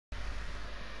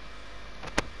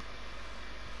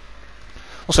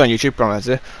Also on YouTube, BrummyAdz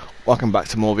here. Welcome back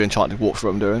to more of the Uncharted walkthrough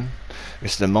I'm doing.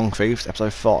 This is Among Thieves,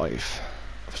 episode 5.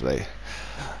 Obviously,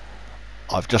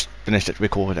 I've just finished it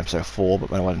recording episode 4, but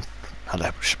when I went and had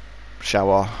a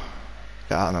shower,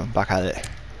 get out and I'm back at it.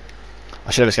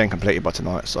 I should have this game completed by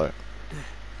tonight, so...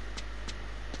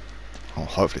 Well,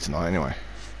 hopefully tonight anyway.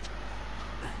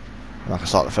 And I can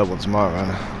start the third one tomorrow,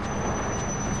 and...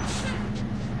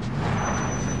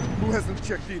 Who hasn't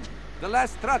checked in? The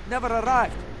last truck never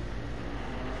arrived.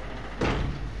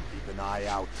 Keep an eye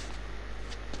out.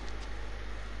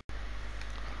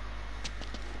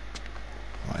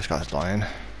 Right, this guy's dying.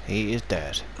 He is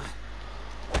dead.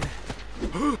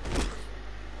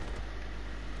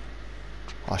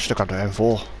 I should have grabbed the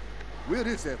M4. Where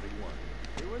is everyone?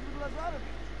 They went with Lazarevich.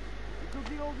 He took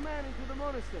the old man into the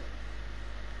monastery.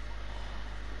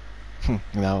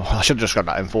 No, I should have just grabbed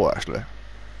that M4 actually.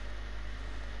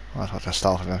 I'd have to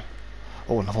start with it.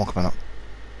 Oh, another one coming up.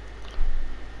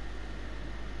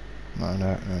 No.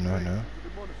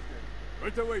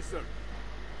 Right away, sir.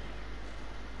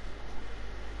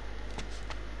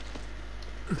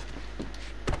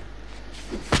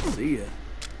 See ya,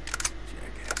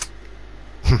 jackass.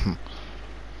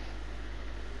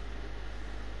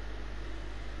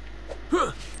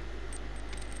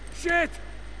 Shit!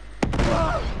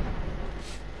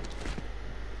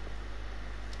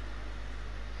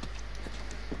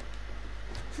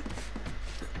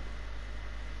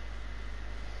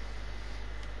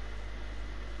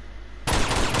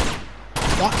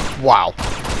 What? Wow.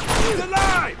 He's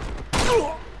alive!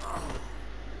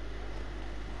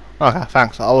 Okay,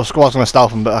 thanks. I was going to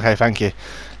stealth him, but okay, thank you.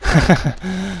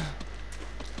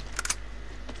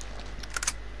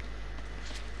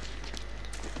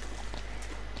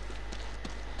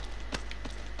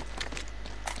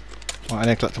 Right,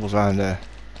 any collectibles around there?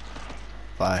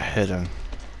 But I hid them.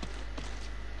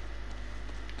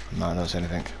 No, I don't see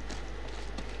anything.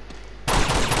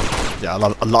 Yeah, I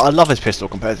love this pistol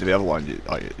compared to the other one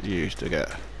I used to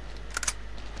get.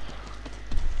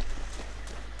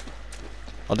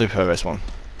 I do prefer this one.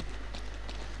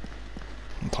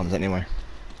 Sometimes anyway.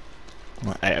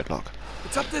 Like 8 o'clock.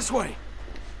 It's up this way.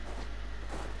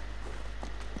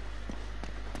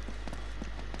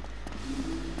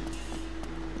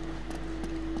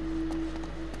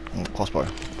 Oh, crossbow.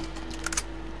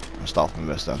 I'll start from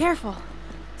this then. Careful!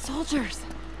 Soldiers!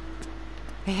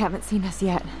 They haven't seen us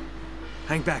yet.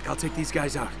 Hang back, I'll take these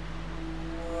guys out.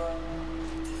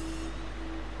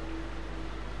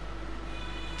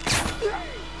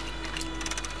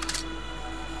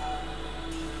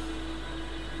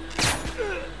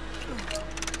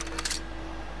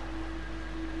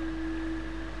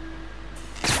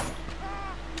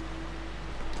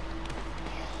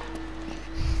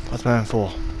 What's man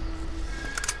for?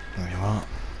 There you are.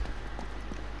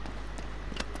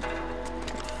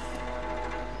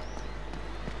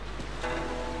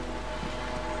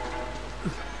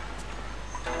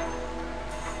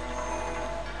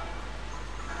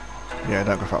 Yeah,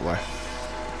 don't go that way.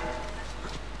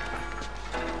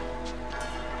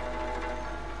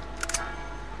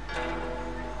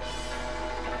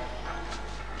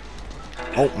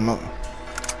 Oh, no.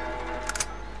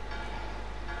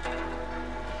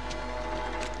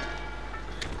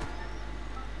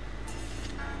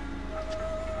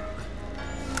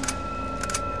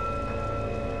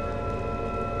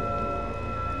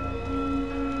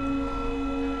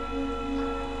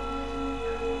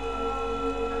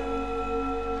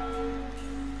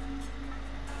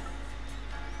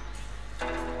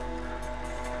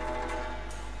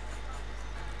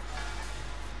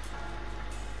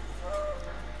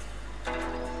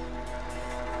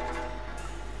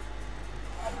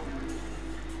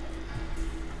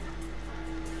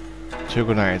 Two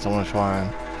grenades, I want to try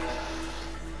and...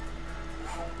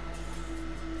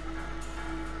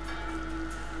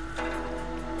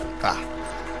 Ah!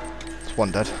 It's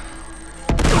one dead.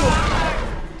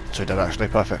 Two dead actually,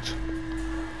 perfect.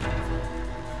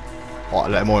 Right,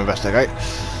 let more investigate.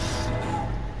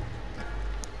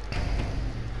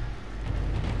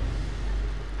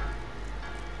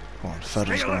 Come on, third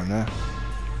one's going there.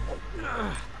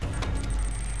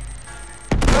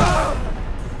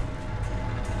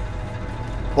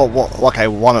 Well, what? Okay,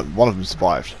 one of them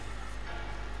survived.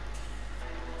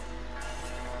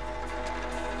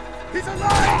 He's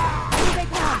alive! Here they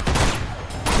come!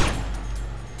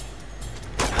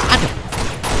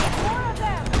 More of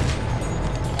them!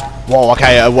 Whoa,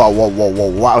 okay, whoa,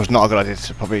 that was not a good idea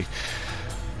to probably...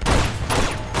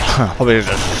 probably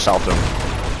just self them.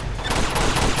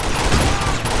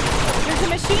 There's a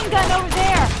machine gun over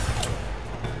there!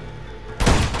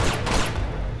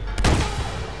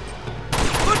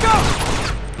 Look out!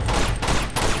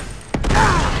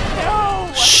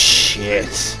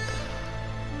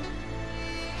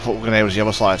 thought grenade was the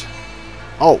other side.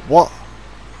 Oh, what?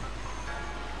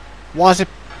 Why is it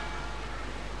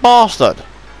bastard?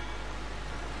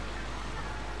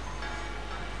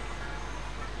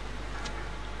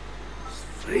 It's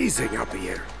freezing up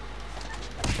here.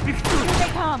 Here they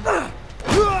come.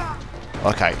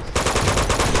 Okay.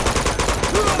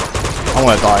 I'm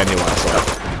gonna die anyway, so.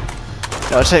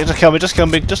 No, just kill me, just kill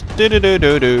me, just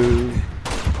do.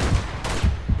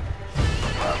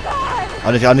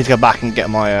 I need to go back and get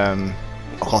my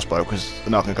crossbow, because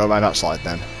then I can go around that side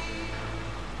then.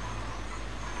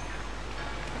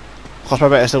 Crossbow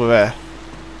bit is still there.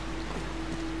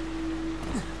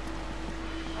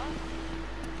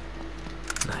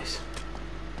 Nice.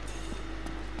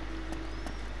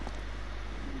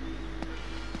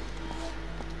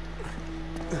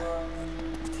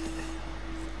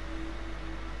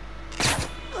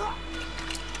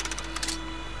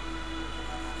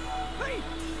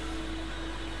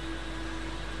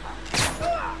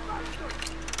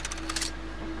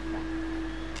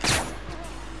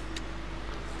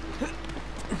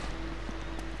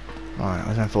 Alright,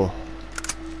 what's that for?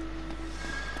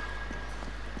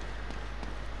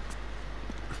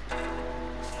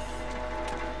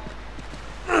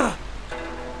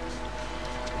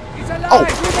 He's alive! Oh!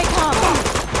 Here they come.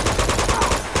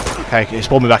 Okay, it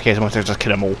spawned me back here, so I'm going to just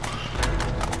kill them all.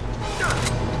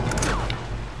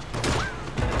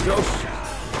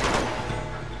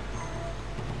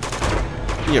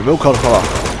 Yeah, real cold colour.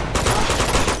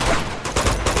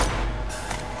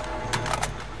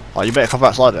 Oh, you better cover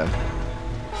that slide then.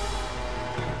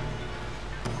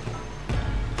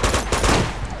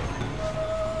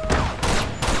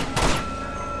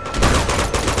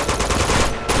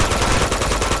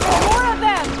 More of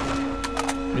them.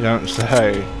 You don't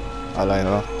say,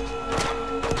 Elena.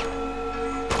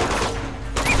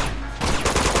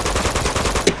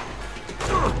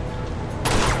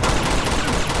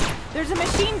 There's a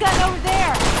machine gun over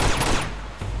there.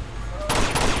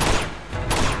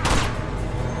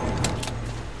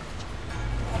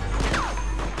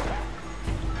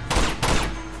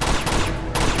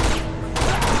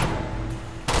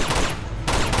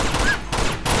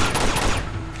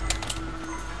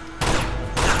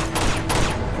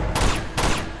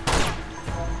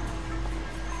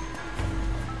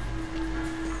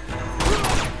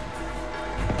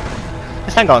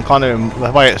 This handgun kind of,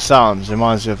 the way it sounds,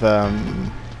 reminds me of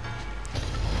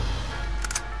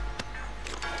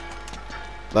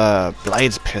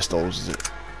Blade's pistols. Is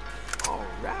it?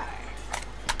 Alright.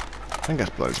 I think it's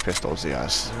Blade's pistols.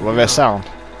 Yes. Well, their sound.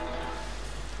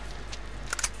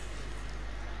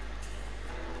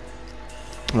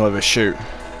 Well, they shoot.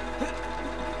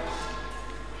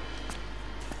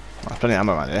 There's plenty of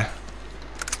ammo around here.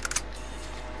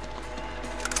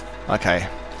 Okay.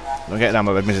 I'll get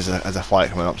ammo with me as a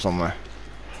fight coming up somewhere.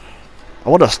 I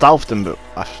would have stealthed him, but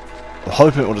I'm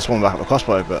hoping it would have spawned back up the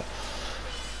crossbow, but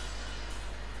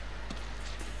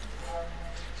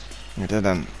it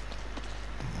didn't.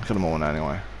 Kill them all now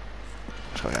anyway.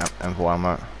 Just got the M4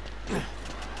 ammo.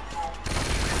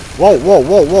 Whoa, whoa,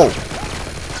 whoa, whoa!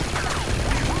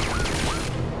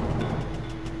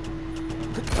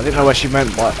 I didn't know where she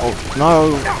meant by. Oh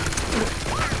no!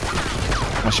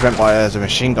 What she meant by there's a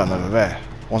machine gun over there.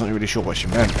 Wasn't really sure what she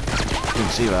meant.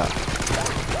 Didn't see that.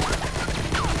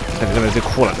 They did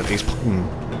call it the piece. No,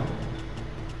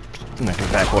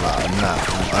 they call that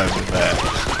over there.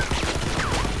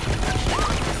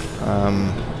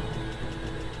 Right,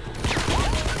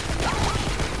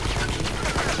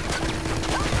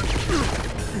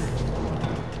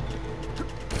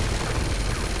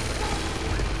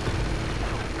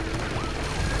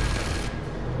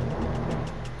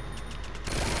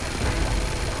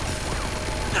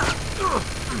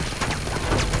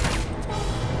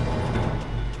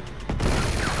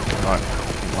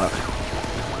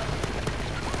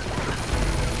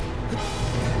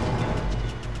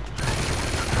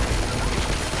 work.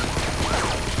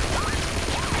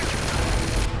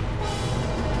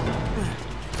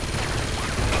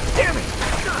 Damn it!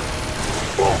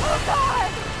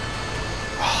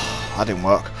 That didn't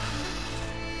work.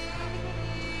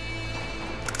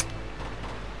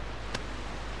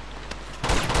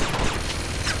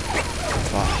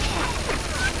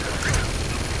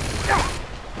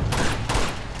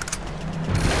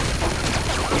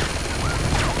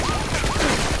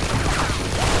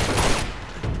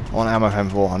 I want ammo for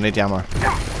M4, I need the ammo.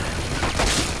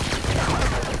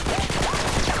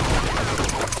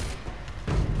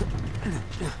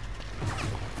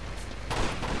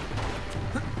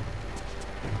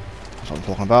 That's what I'm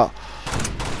talking about.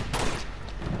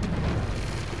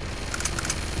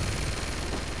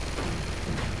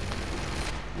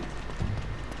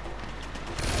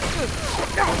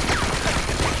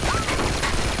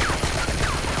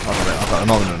 Not at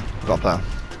the moment, then. Got a plan.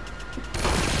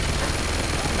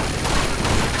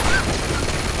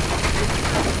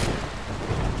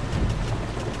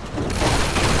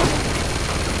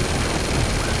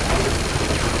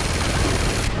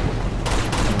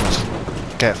 Let's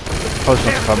get close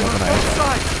enough to find my grenade.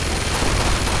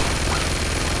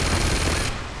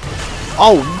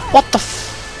 Oh, what the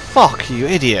fuck, you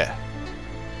idiot!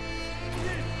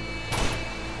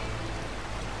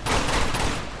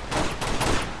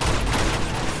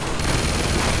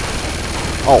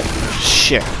 Oh,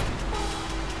 shit.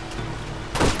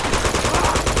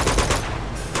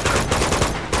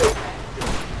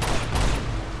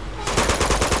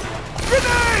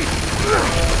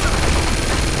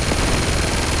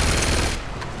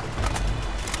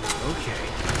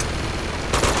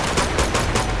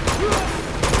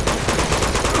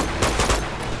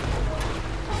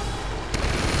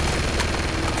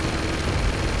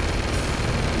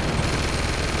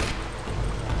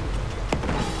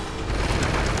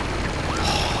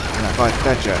 Right,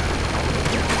 dead yet.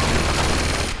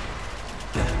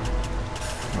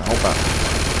 Right, hold back.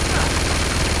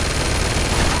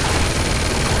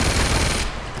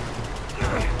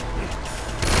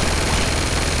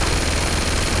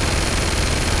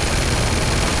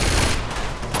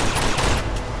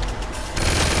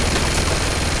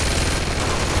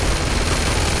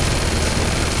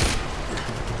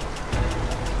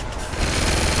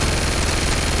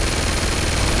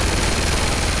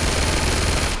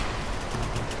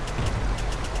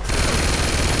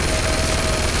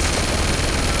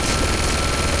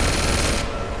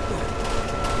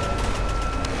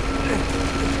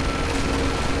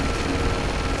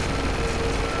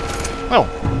 Well,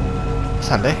 that's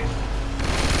handy.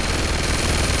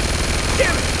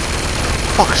 Damn it!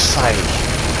 Fuck's sake!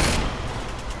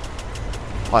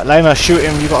 Right, Lema, shoot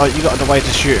him. You got the way to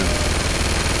shoot him.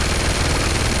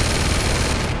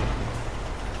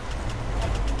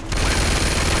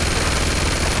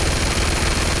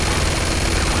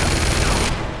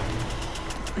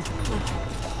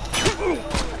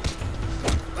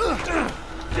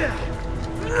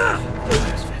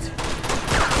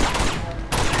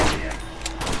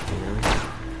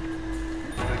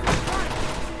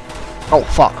 Oh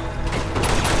fuck!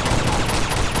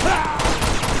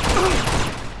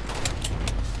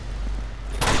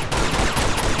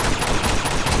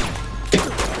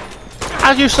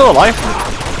 How's you still alive?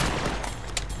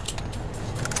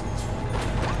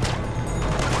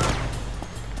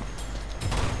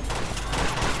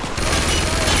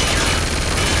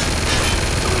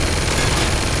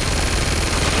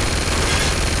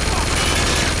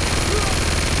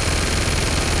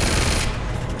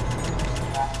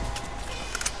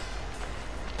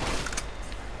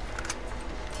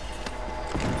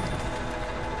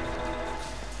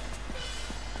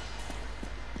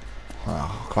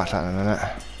 I'll come back to that in a minute.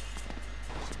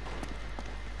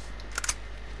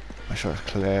 Make sure it's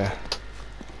clear.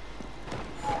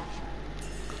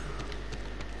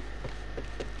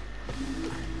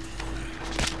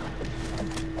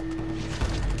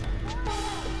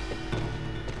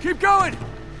 Keep going!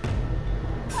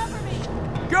 Cover me!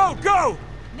 Go, go!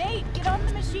 Nate, get on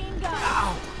the machine gun!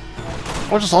 Ow!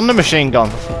 We're just on the machine gun.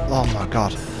 Oh my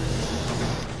god.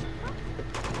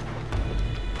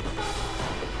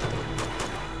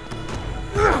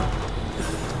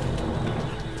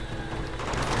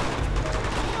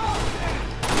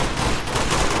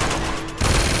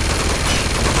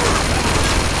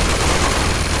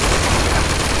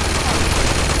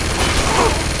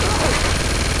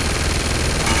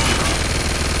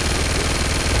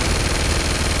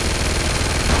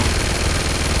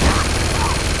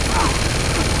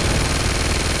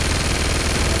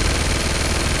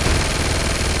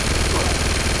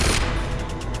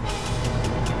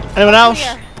 Anyone else?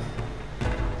 Here.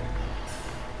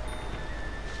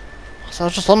 So I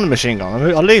was just on the machine gun.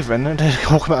 I'll leave it and then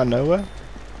walk out of nowhere.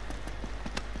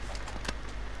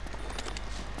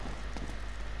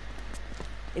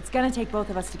 It's gonna take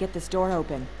both of us to get this door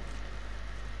open.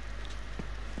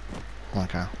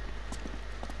 Okay.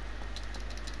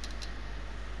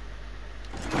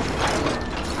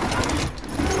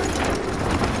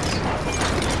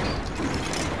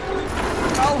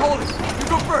 I'll hold it! You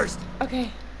go first!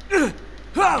 Okay.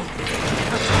 Oh!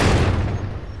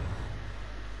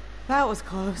 That was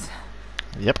close.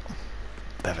 Yep.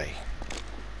 Very.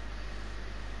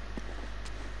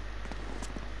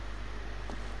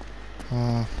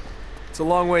 It's a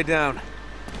long way down.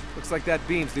 Looks like that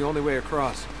beam's the only way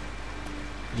across.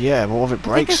 Yeah, but what if it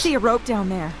I think I breaks? see a rope down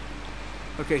there.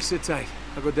 Okay, sit tight.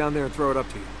 I'll go down there and throw it up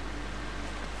to you.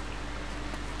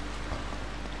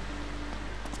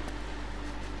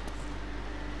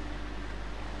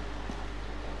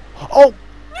 Oh!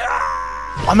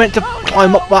 I meant to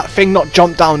climb up that thing, not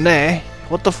jump down there.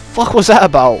 What the fuck was that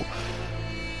about?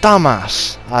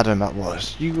 Dumbass, Adam, that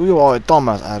was. You are a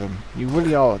dumbass, Adam. You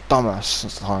really are a dumbass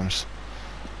sometimes.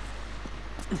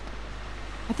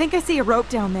 I think I see a rope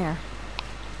down there.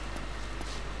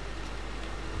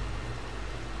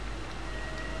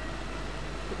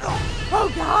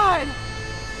 Oh God!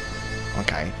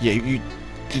 Okay, yeah, you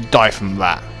die from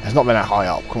that. It's not been that high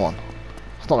up, come on.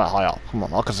 It's not that high up, come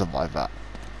on, I can survive that.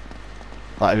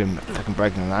 Like even fucking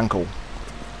breaking an ankle.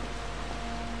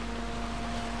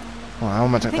 Oh, how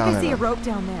am I to get down there? I think I see a then? rope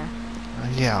down there.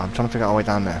 Yeah, I'm trying to figure out a way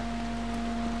down there.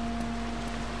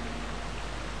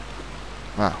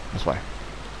 Ah, this way.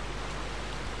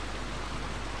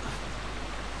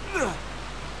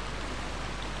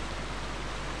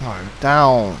 No,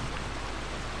 down.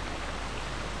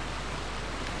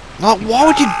 No, why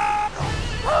would you?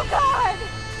 Oh God!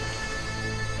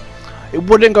 It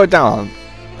wouldn't go down.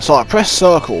 So I press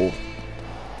circle.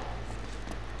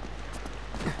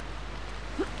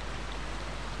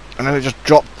 And then it just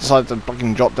decided to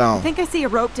fucking drop I down. think I see a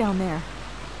rope down there.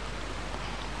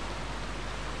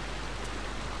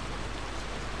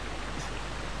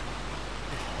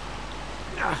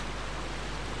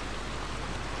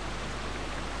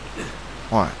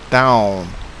 Right, down.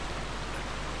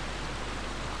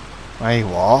 There you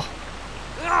are.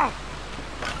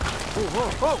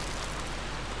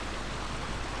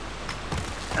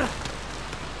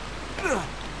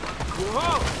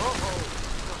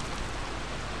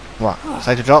 What?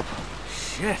 Say to drop?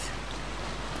 Shit.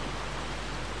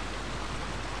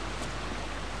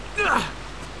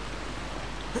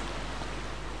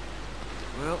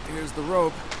 Well, here's the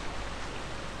rope.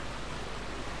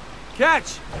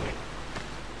 Catch!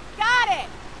 Got it!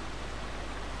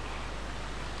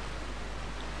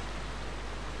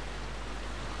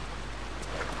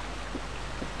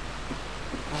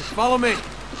 All right, follow me.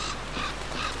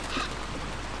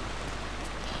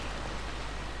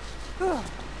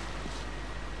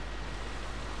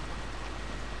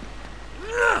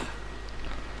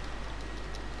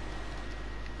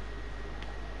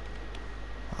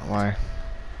 That way.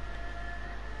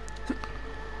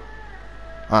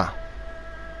 Ah.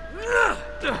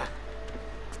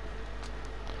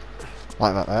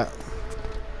 Like that there.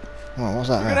 Oh, what's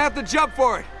that You're there? gonna have to jump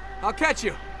for it. I'll catch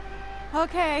you.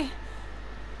 Okay.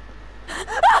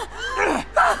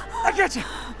 I get you.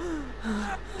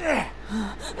 There.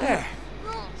 There.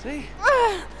 See?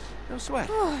 No sweat.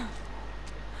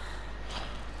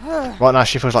 Right now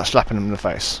she feels like slapping him in the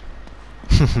face.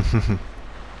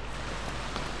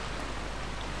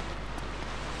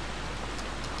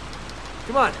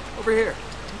 Come on, over here.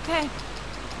 Okay.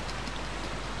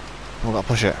 We've got to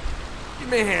push it. Give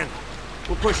me a hand.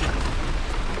 We'll push it.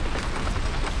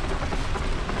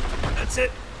 That's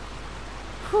it.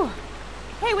 Whew.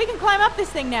 Hey, we can climb up this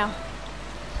thing now.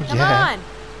 Come Yeah. on.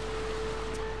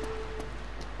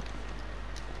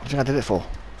 What do you think I did it for?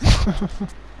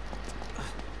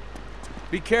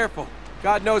 Be careful.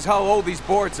 God knows how old these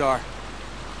boards are.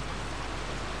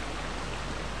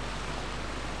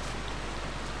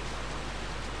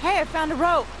 Hey, I found a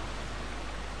rope.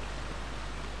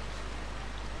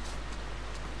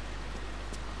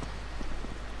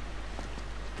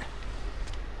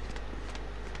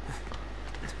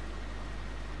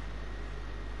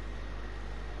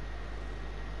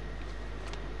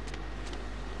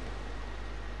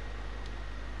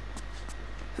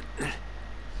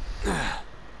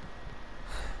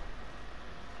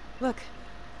 Look,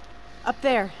 up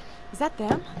there. Is that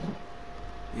them?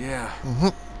 Yeah.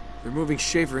 They're moving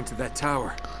Schaefer into that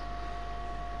tower.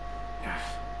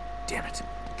 Damn it.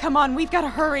 Come on, we've got to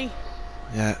hurry.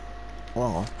 Yeah.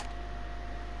 Well.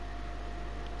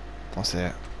 I see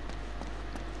it.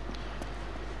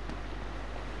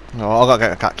 No, I've got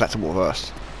to get a collectible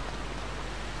first.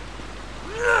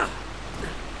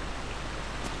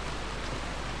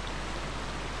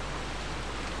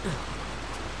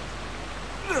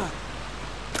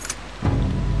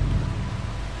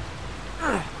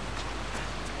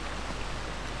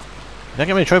 You don't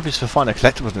get many trophies for finding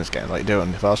collectibles in this game like you do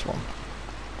in the first one.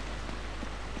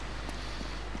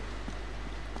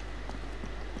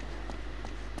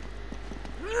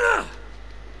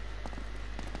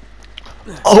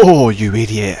 Oh, you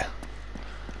idiot!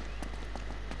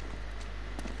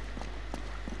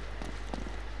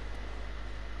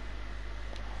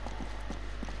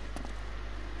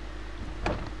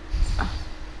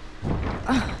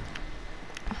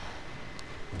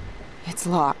 It's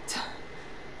locked.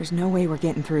 There's no way we're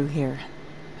getting through here.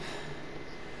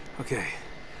 Okay.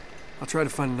 I'll try to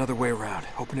find another way around.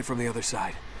 Open it from the other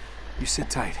side. You sit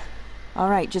tight. All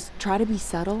right, just try to be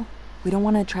subtle. We don't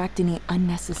want to attract any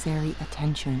unnecessary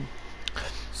attention.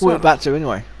 We're about to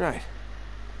anyway. Right.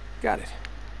 Got it.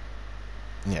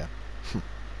 Yeah.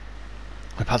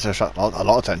 We've had to attract a lot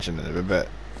of attention in a bit.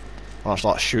 When I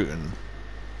start shooting.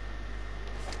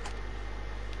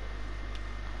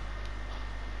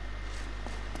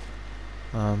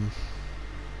 Got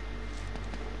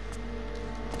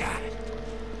it.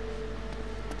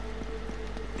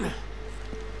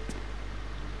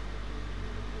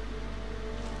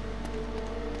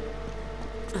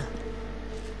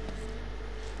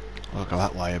 I'll go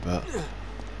that way, but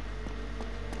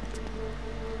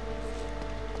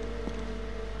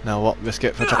now what?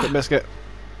 Biscuit for chocolate biscuit.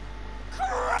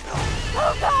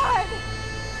 Oh God!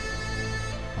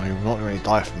 Well, you're not going to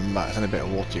die from that. It's only a bit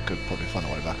of water. You could probably find a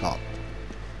way back up.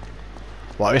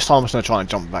 Well, this time I'm just going to try and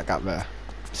jump back up there.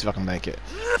 See if I can make it.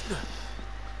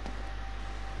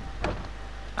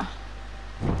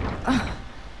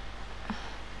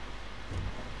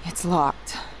 It's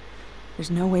locked.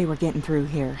 There's no way we're getting through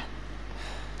here.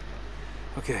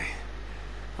 Okay.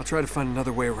 I'll try to find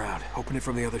another way around. Open it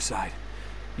from the other side.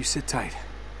 You sit tight.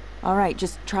 All right,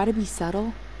 just try to be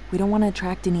subtle. We don't want to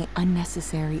attract any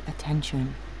unnecessary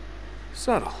attention.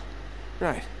 Subtle.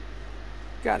 Right.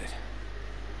 Got it.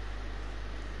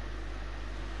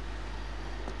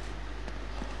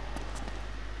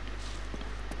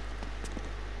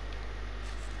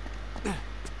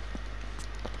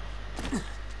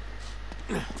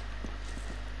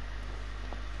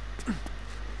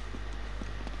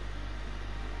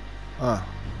 Ah,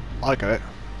 I get it.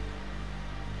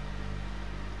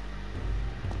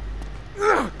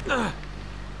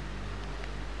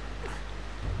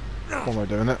 What am I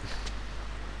doing it?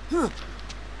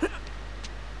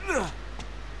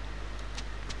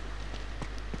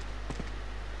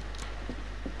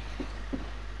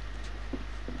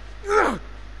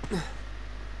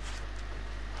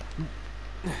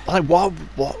 Like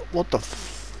what the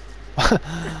f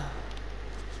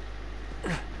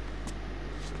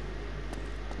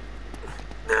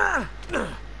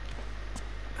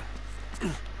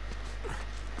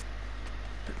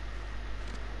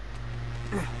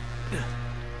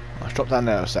Let's drop down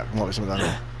there a sec. There might be something down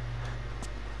there.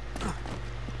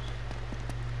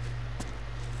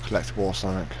 Collectible or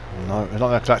something. No, it's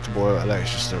not a collectible,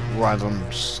 it's just a random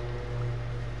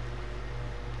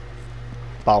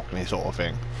balcony sort of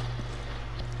thing.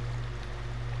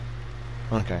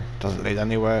 Okay, doesn't lead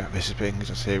anywhere. This is being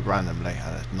just here randomly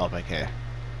and it's nothing here.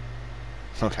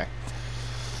 Okay.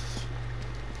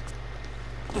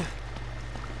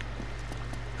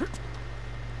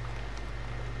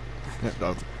 Yep,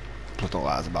 no. That's not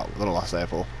what that's about. That's not what that's there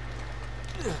for.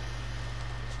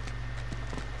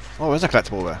 Oh, there's a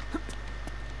collectible there.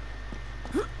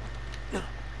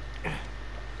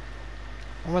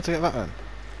 I'm about to get that then.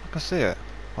 I can see it.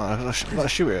 Right, I've got to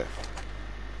shoot it.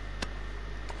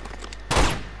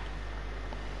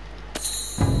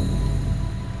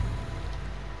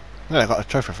 Yeah, I got a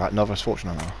trophy for that. Another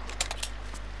fortune now.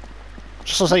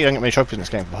 Just to say you don't get many trophies in this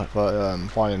game for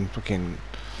finding fucking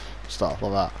stuff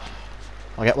like that.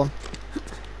 I'll get one.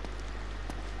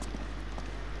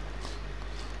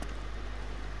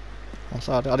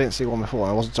 Also, I didn't see one before.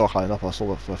 I wasn't so high enough. I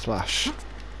saw the flash.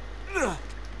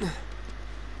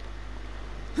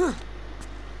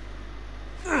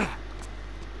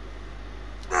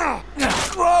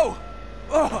 Whoa!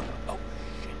 Oh,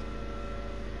 shit.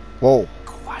 Whoa!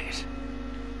 Quiet.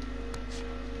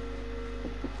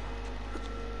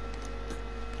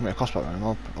 Give me a crossbow and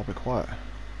I'll be quiet.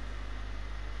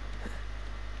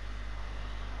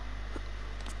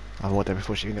 I have more there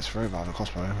before she even gets through by the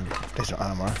crossbow and decent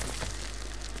ammo.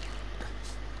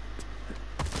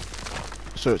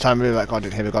 So time to move that guy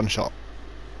didn't hear the gunshot.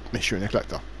 Me shooting the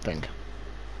collector thing.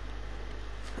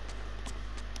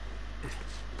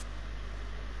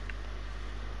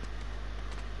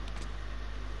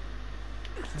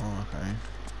 Oh, okay.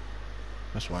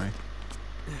 This way.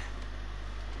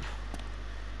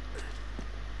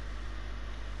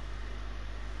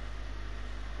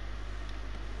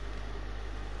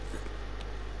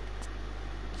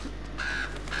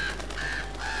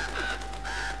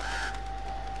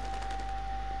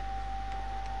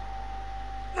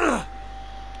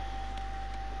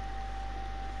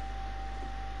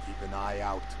 Keep an eye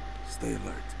out. Stay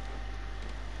alert.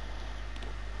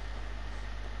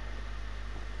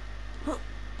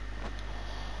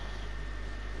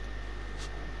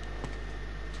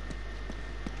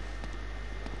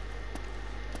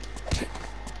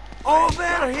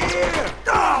 Over here!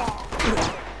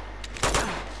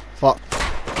 Fuck.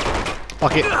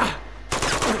 Fuck it.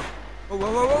 Whoa,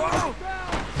 whoa, whoa, whoa, whoa!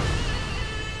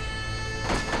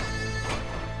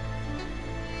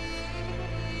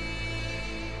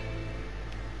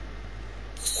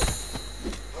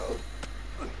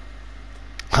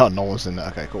 Oh, no one's in there.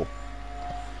 Okay, cool.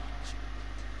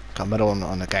 Got a medal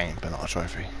on the game, but not a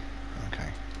trophy. Okay.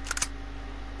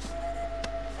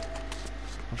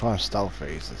 I'm trying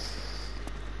stealthy. Jesus.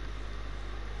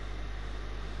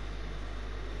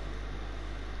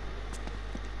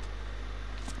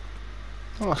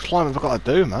 What much climbing have I got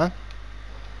to do, man?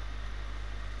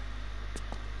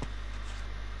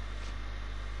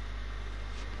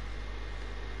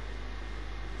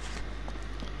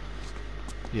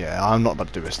 Yeah, I'm not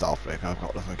about to do it stealthy. I've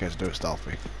got nothing to do it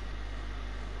stealthy.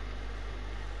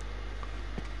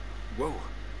 Whoa.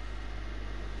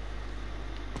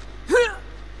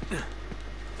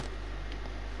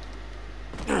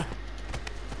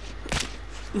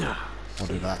 I'll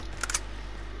do that.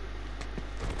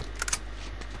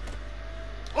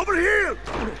 Over here!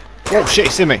 Oh shit,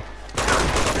 you see me?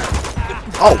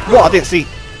 Oh, what? I didn't see.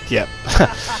 Yep.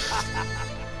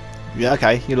 Yeah,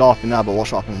 okay, you're laughing now, but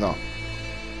what's happening now?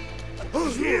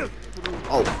 Who's here?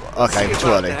 Oh, okay, See too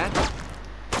about early. that?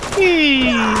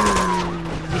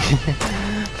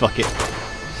 Fuck it.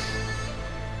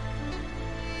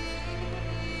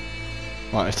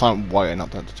 Right, it's time waiting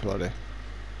up there too early.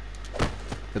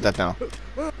 You're dead now.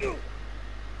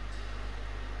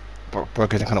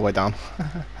 Broke isn't kind of way down.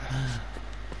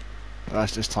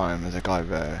 That's this time, there's a guy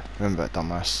there. Remember that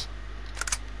dumbass.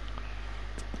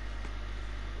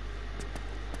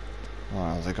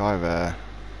 Right, there's a guy there.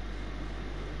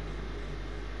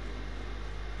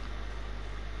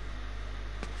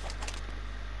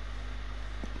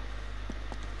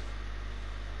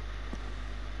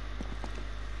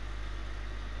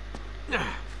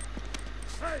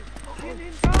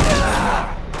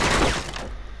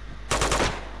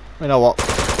 You know what?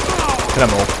 Kill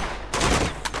them all.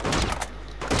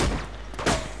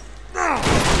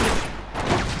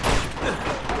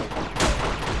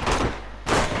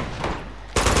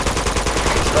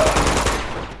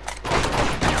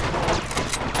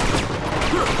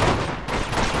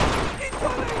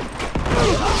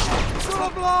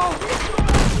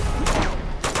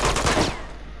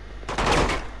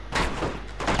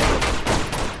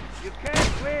 You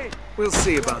can't wait. We'll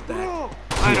see about that.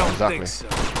 I don't think so.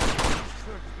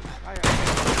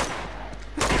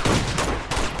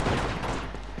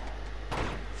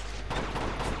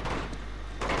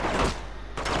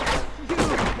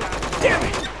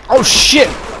 Oh shit!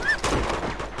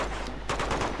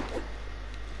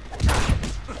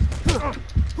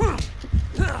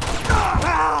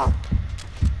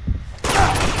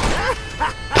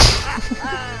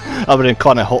 I would have been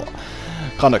kind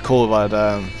of cool if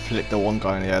I'd flicked the one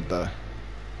guy in the head though.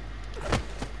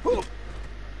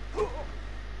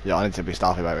 Yeah, I need to be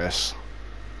stealthy about this.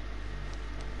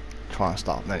 Try and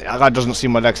stop. That guy doesn't see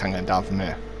my legs hanging down from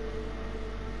here.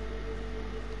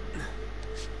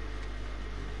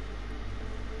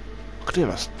 I could do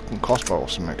a fucking crossbow or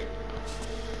something.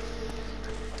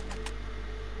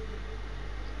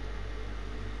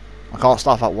 I can't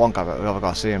stop that one guy, but the other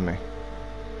guy seeing me.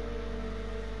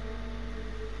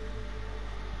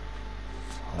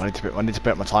 I need to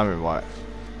put my timing right.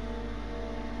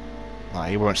 Nah,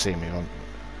 he won't see me. No.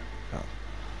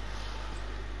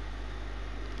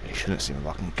 He shouldn't see me,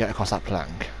 but I can get across that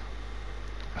plank.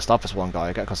 I stop this one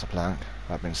guy, get across the plank.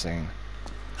 I've been seen.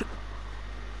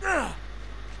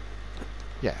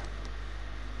 Yeah.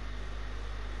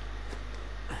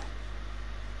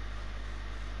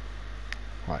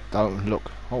 Right, don't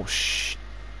look. Oh shh.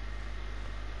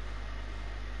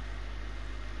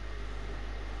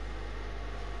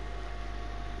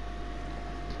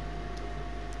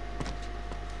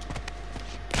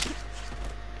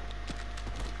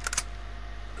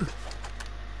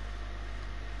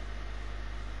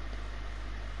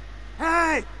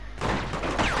 Hey!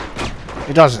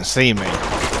 He doesn't see me.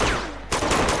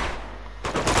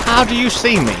 How do you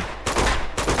see me?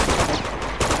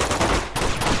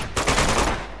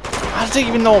 How does he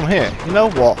even know I'm here? You know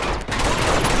what?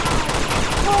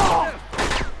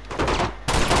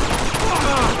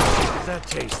 How's that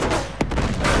taste?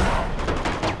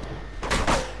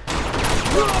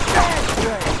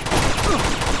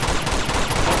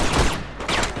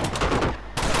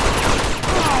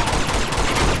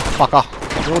 Fucker.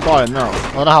 You're all dying now.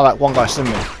 I don't know how that one guy seen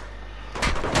me.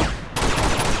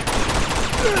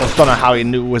 I just don't know how he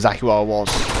knew exactly where I was.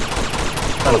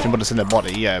 I don't know if he would have seen the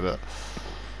body, yeah, but...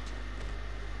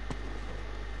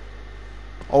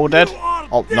 All dead?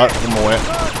 Oh, no, one more hit.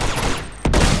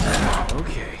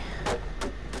 Okay.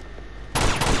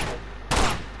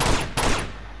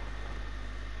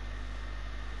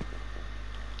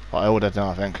 Right, all dead now,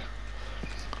 I think.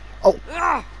 Oh!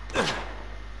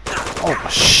 Oh,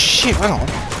 shit, hang on.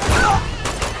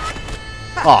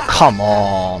 Oh, come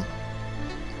on.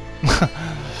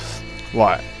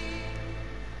 Right.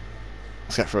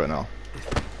 Let's get through it now.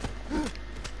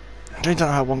 I don't know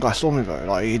how one guy saw me though.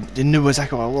 Like he knew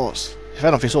exactly where I was. Fair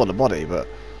enough, he saw the body, but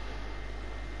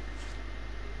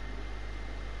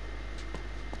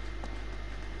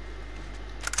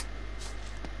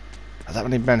there's that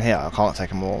many men here. I can't take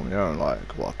them all. You know,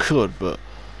 like well, I could, but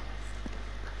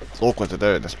it's awkward to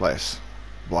do in this place.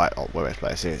 Right, where this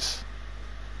place is.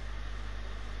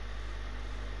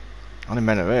 How many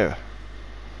men are here?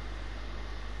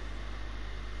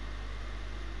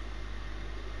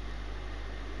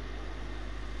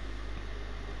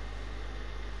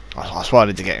 I swear I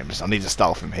need to get him. I need to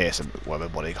stealth him here so where the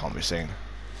body can't be seen.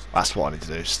 That's what I need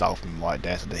to do, stealth him right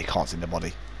there so that he can't see the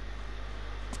body.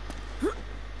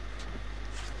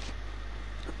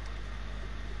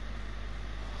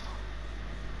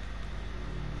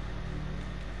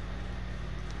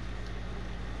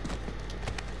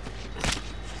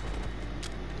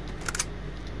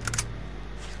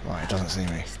 Right, he doesn't see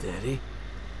me. Steady.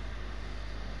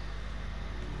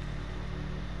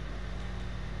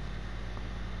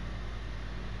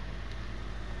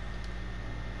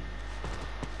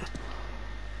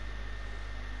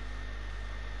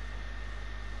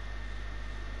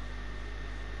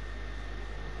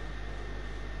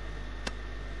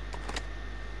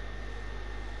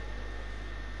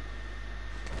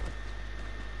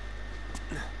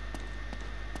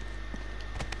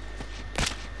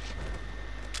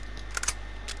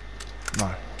 No.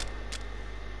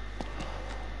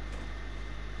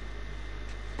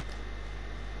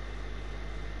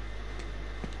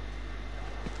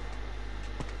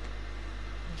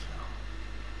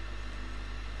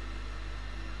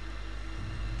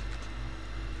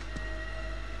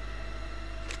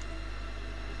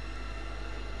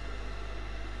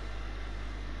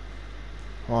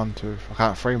 One, two, I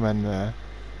can't 3 men there.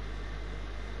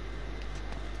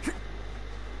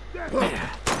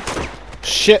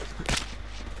 Shit!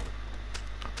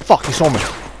 Fuck, he saw me.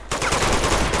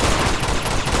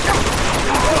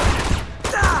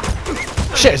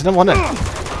 Shit, there's another one there.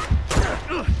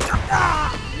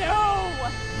 No!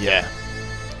 Yeah.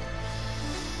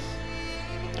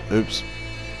 Oops.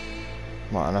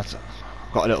 Right, and that's.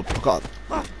 I've got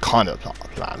kind of a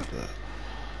plan, but.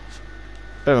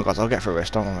 Anyway, guys, I'll get through this,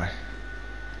 don't worry.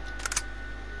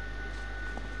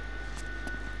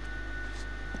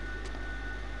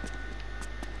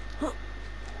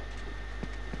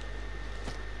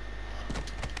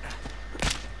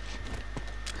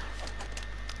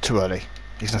 Too early.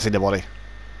 He's gonna see the body.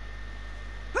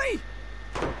 Hey!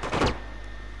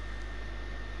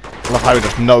 I love how he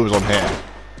just knows I'm here.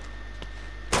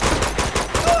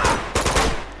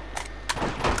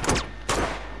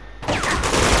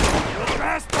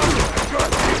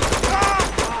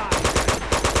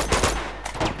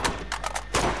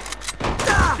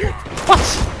 What?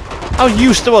 How are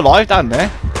you still alive down there?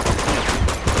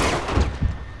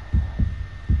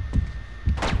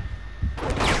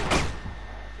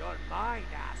 You're mine,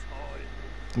 asshole.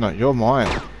 No, you're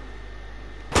mine.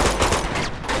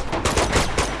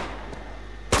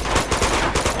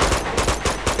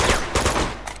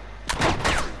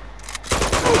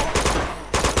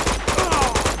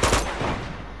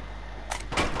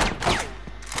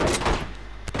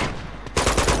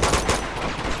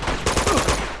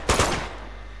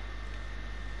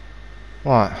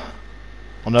 Right.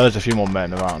 I know there's a few more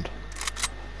men around.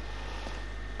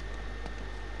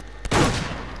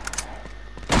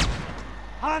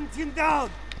 Hunt him down.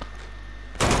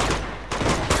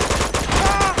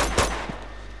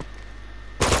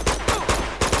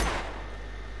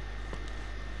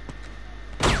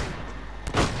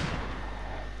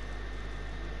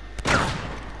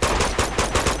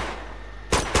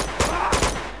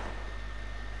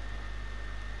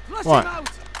 Flush Right. him out!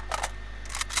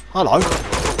 Hello.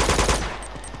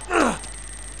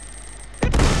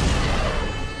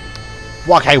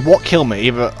 Well, okay, what killed me?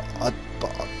 Either.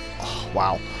 Oh,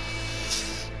 wow.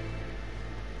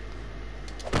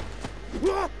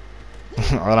 I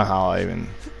don't know how I even.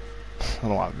 I don't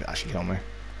know why it actually killed me.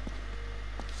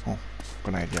 Oh,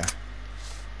 grenade, yeah.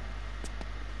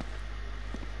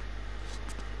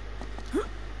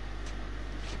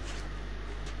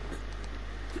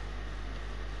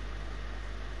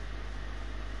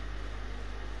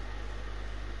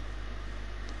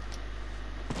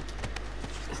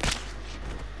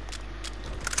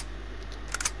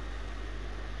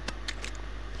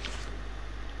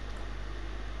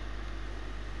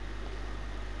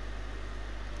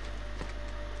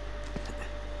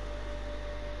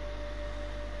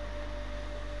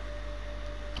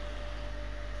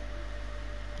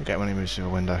 Okay, when he moves through the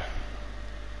window.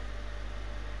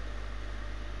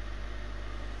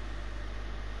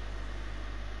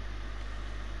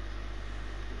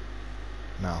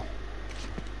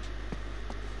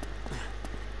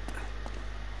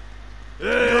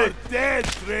 You're dead,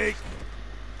 Drake.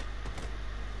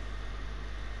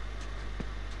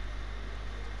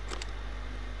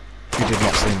 You did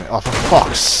not see me. Oh, for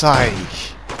fuck's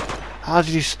sake! How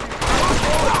did you?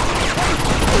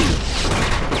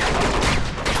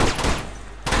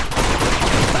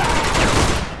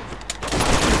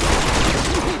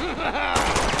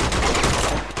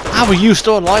 How are you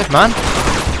still alive, man?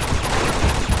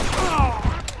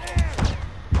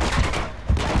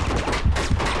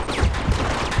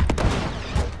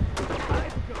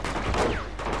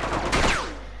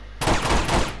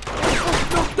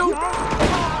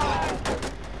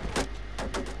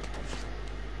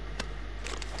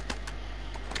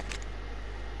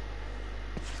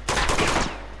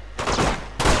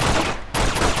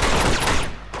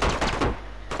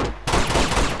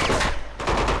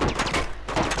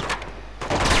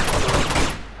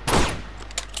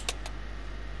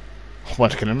 I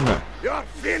want to kill him, isn't it? You're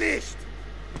finished.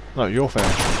 No, you're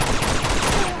finished.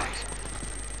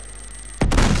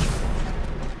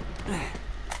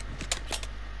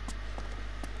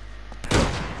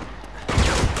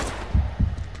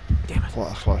 Damn it.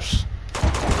 What a close.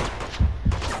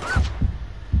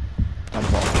 Down the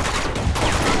bottom.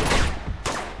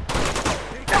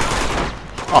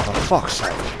 Oh, for fuck's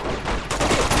sake.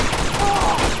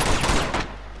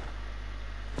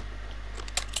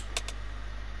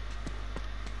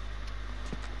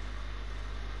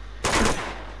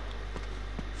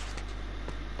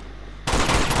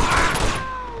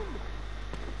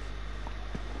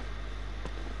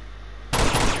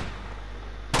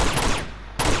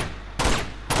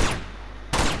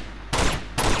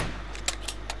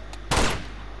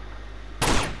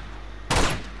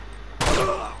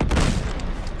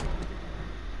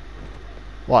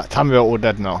 Right, tell me we're all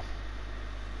dead now.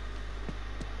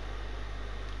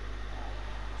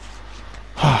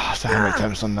 That's how many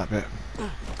attempts on that bit.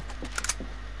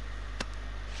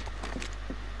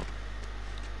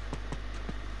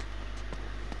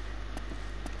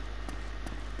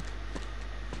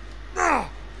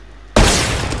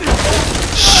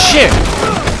 Shit!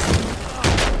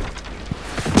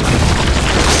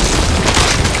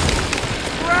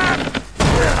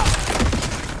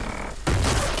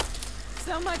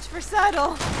 So much for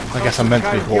subtle. I guess I'm meant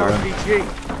to be boring.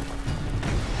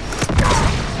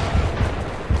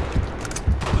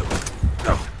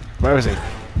 Where is he?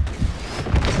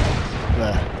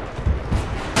 There.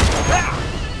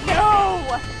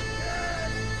 No!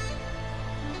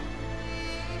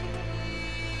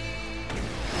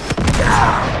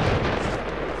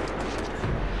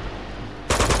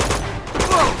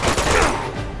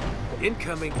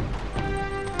 Incoming.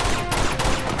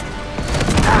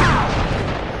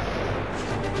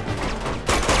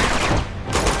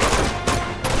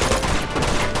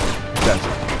 Dead.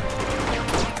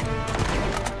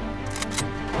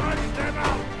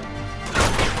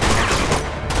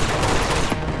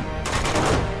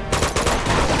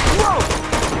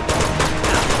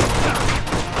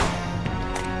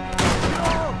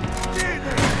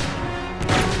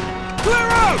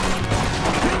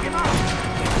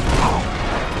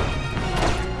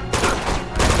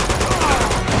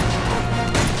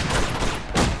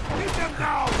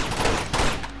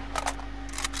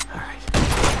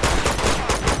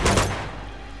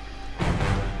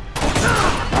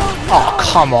 Oh,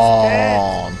 come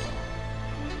on!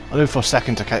 I knew for a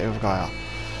second to get the other guy out.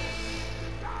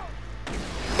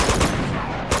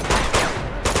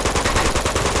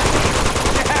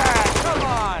 Come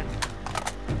on.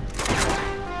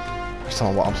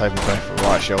 Someone what I'm saving for the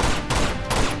right shield.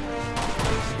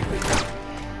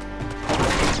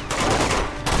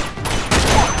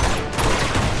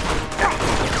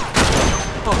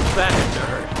 Oh, that had to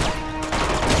hurt.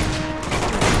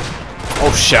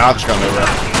 Oh shit, I'm just going over there.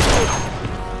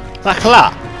 That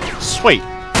clap! Sweet!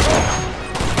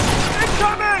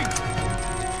 Incoming!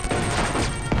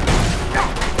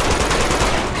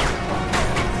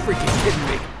 Freaking kidding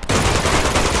me.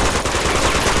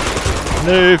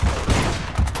 Noob!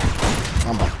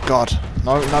 Oh my god.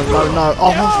 No, no, no, no.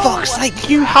 Oh, for fuck's sake,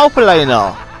 can you help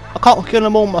Elena? I can't kill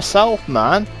them all myself,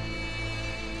 man.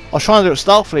 I was trying to do it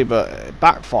stealthily, but it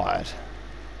backfired.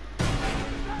 Here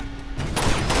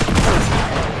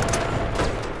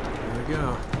we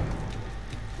go.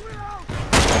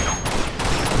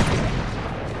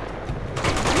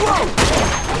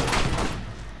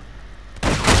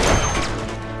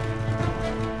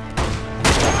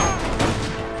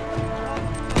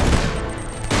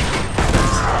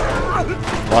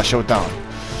 Right shield down.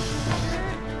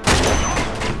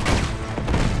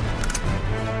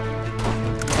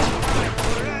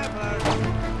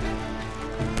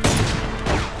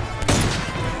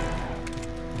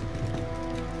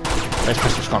 This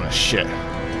pistol's kind of shit.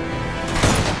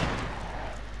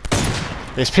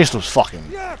 This pistol's fucking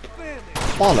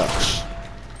bollocks.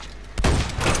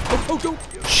 Oh, don't.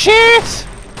 Shit!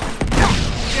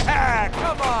 Yeah,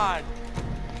 come on.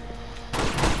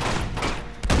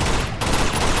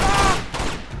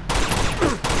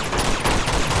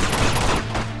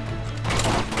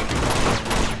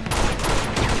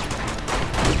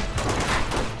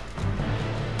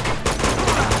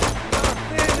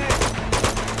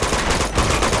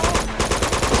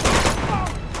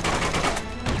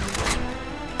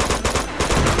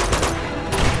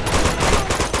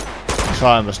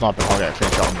 Trying the sniper can't get a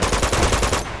clean shot on me.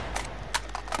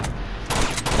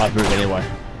 I've moved anyway.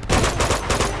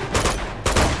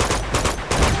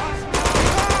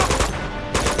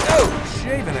 Oh,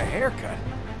 shaving a haircut.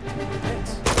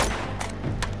 Thanks.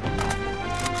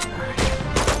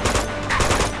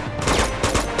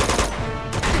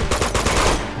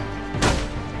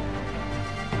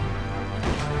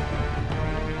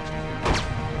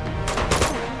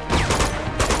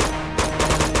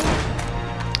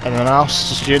 Anyone else?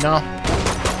 Just you now?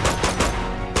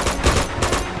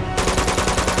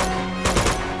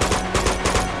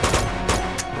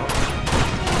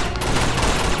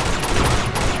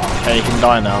 Okay, you can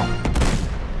die now.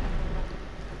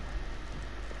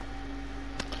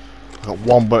 I've got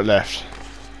one bullet left.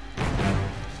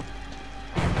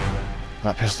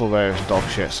 That pistol there is dog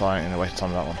shit, so I ain't gonna waste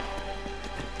time with that one.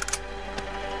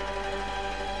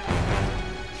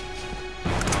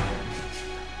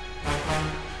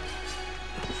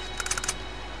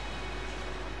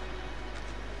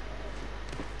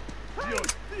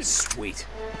 Sweet.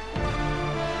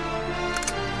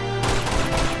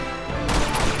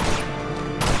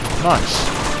 Nice.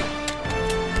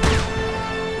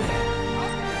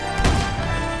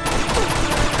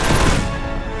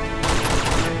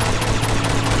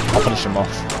 I'll finish him off.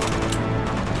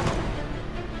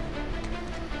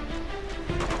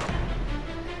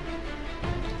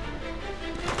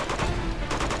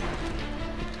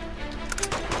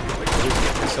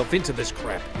 Get myself into this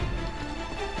crap.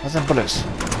 Where's them bullets?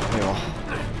 There you are.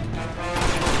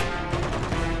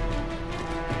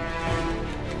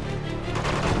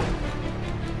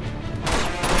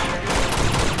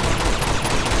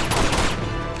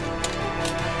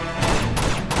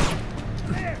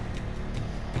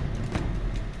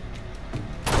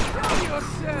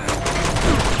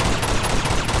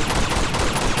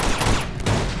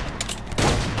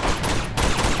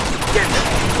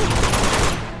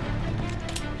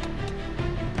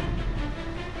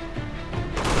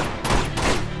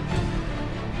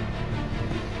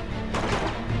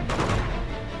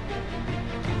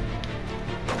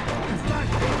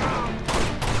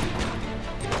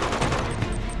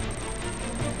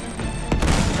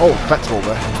 Oh, vector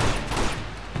there.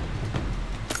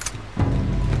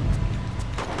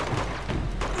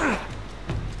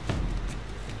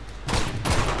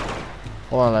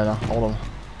 Hold on, Lena. Hold on.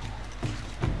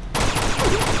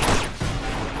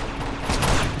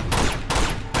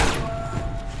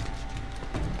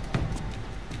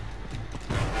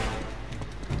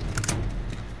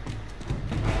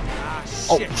 Ah,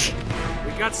 shit.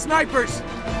 We got snipers.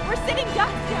 We're sitting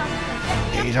ducks down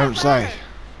here. You don't say.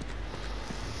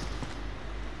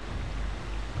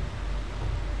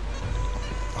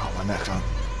 Oh, my neck's on.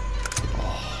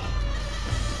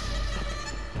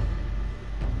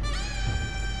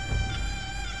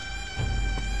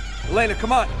 Elena,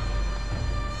 come on.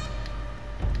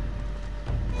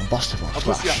 I'm busted for a I'll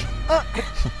push you flash. up.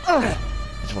 I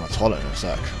just want a toilet in a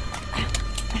sec.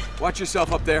 Watch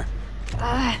yourself up there.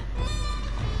 All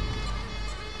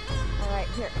right,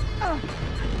 here. Come on.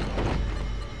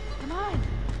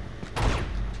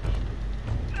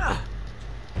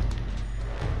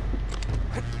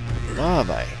 Where are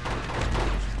they?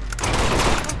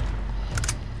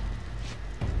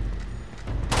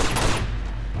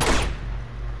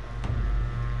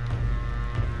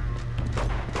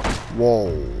 Whoa,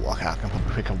 okay, I can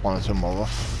probably pick up one or two more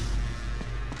off.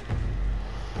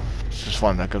 Let's just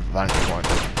find a good vantage point.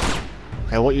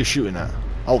 Okay, what are you shooting at?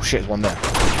 Oh shit, there's one there.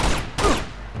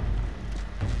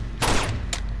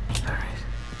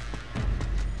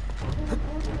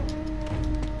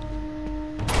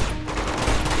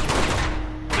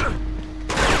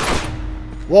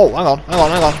 Whoa, hang on.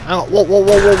 Whoa. Where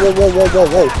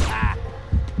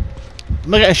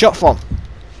am I getting shot from?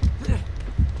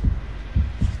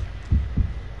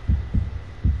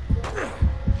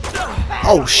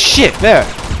 Oh shit, there.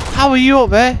 How are you up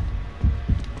there?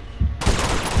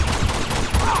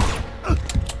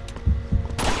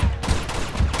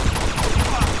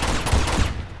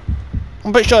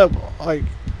 I'm pretty sure, like... Right,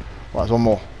 there's one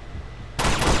more.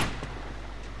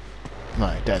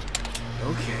 No, dead.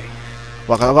 Okay.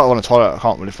 Well, I've got one on the toilet. I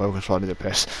can't really focus, so I need a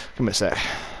piss. Give me a sec.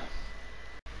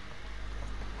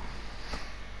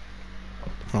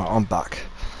 Right, I'm back.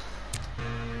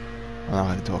 Now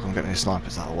I need to work on getting these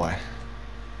snipers out of the way.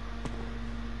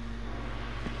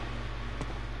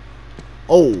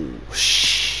 Oh,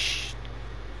 shh.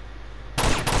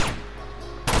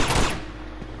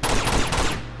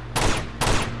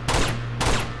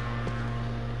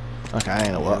 Okay,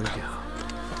 ain't gonna work.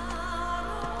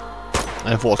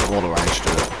 And M4's got more the range to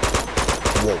it.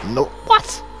 Whoa, no,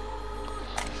 what?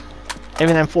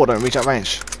 Even M4 don't reach that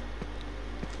range.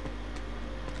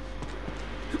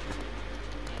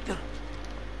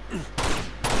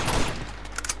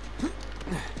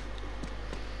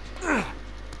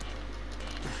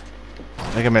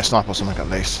 They give me a sniper or something at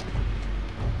least.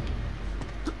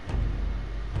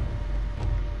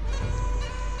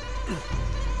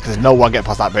 Because no one get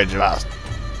past that bridge without.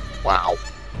 Wow.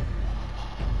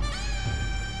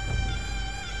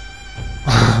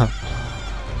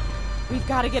 We've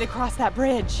got to get across that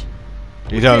bridge.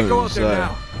 You We don't can't go out there say.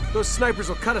 now. Those snipers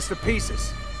will cut us to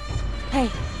pieces. Hey,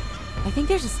 I think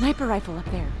there's a sniper rifle up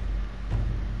there.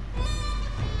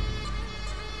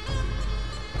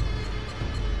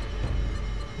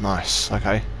 Nice,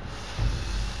 okay.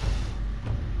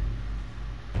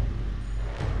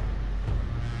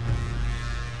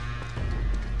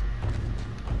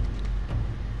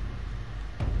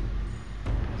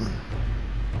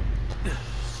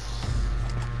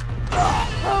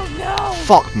 Oh no!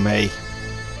 Fuck me.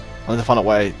 I need to find a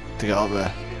way to get up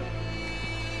there.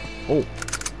 Oh.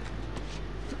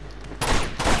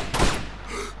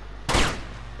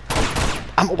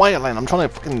 I'm away, Elaine. I'm trying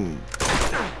to fucking.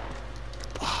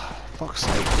 Fuck's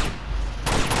sake.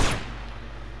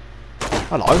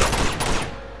 Hello.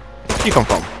 Where you come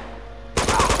from?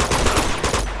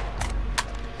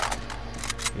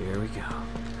 Here we go.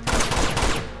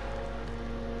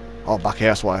 Oh, back here.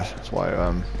 That's why.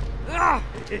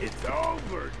 It's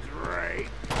over, Drake.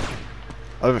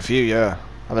 Over for you, yeah.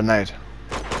 Have a nade.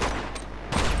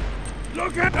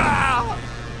 Look at that!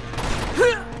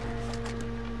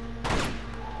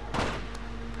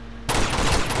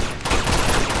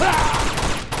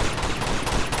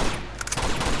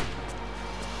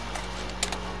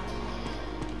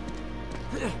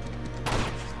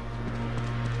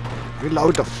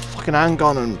 Reload the fucking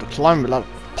handgun and the climb. Like,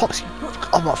 Poxy.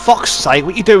 Oh my fuck's sake!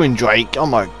 What you doing, Drake? Oh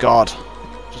my god.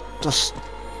 Just.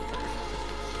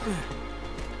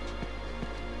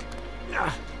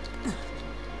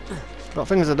 Got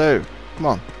things to do. Come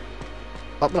on.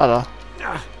 Up ladder.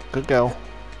 Good girl.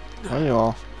 There you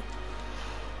are.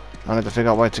 I need to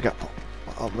figure out a way to get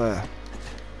up there.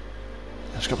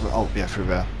 Let's go. Oh, yeah, through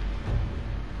there.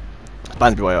 It's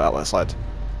bound to be way out that side.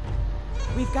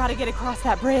 We've got to get across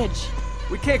that bridge.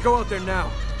 We can't go out there now.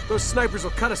 Those snipers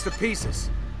will cut us to pieces.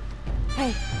 Hey,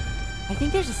 I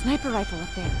think there's a sniper rifle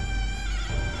up there.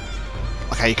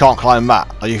 Okay, you can't climb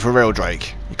that. Are you for real,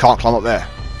 Drake? You can't climb up there.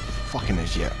 Fucking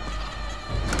idiot.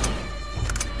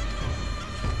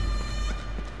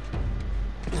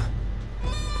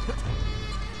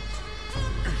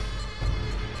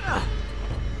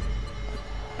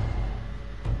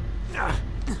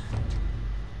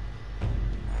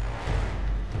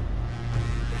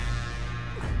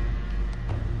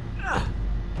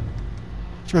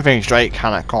 Some things Drake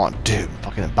can't do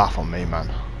fucking a bath on me, man.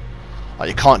 Like,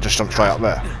 you can't just jump straight up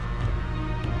there.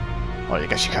 Well, I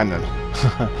guess you can then.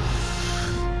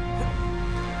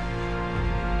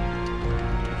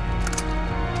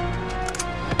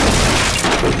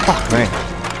 Fuck me.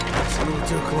 It's a little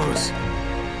too close.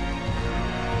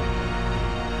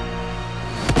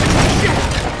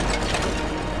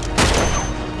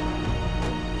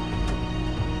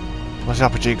 Where's the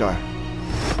RPG go?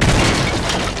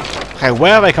 Okay,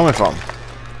 where are they coming from?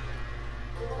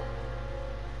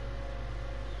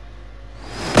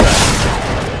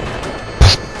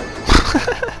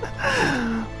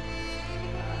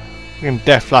 Fucking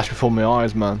death flash before my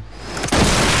eyes, man.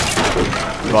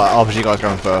 Right, obviously you guys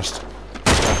going first.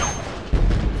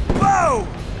 Whoa!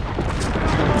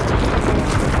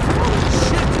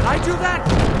 Shit, did I do that?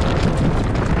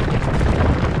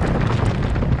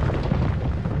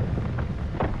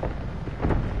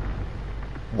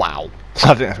 Wow.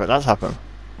 I didn't expect that to happen.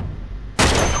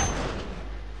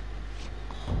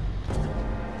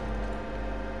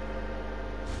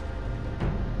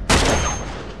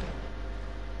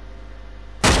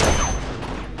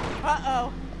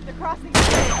 Uh-oh. They're crossing the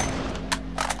bridge.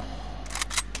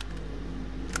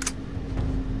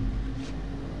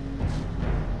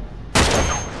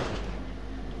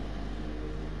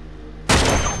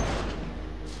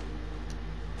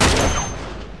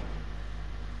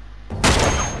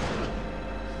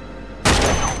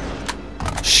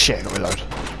 shit, got reload.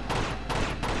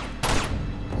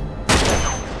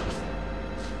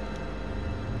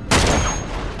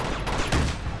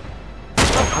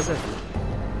 How's that feel?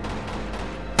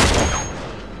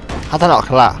 How'd that not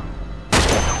collapse?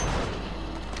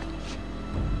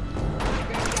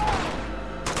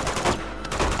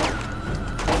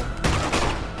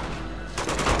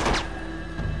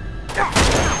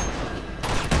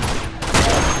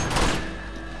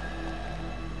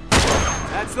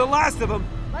 That's the last of them.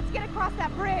 Let's get across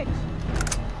that bridge.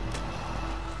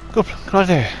 Good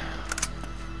idea.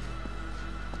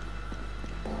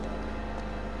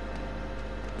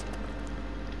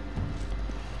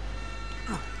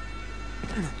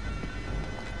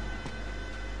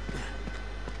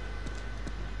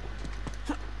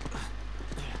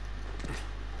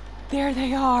 There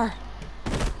they are.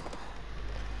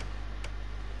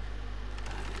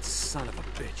 Son of a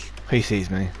bitch. He sees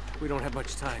me. We don't have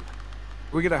much time.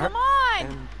 We're gonna Come on!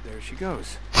 And there she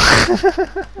goes.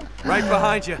 Right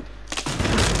behind you.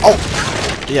 Oh!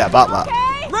 Yeah, about that.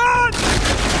 Okay. Run!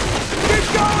 Keep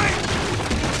going!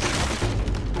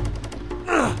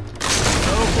 Oh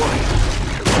boy.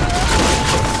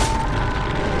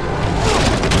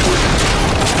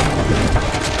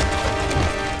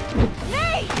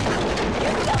 Nate! You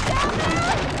still down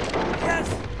there? Yes!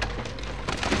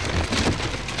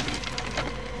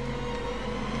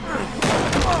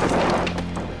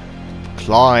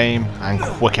 Climb and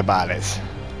quick about it.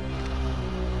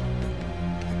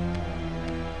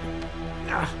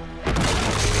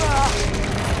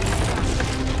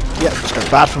 Yeah, just goes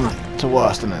bad from to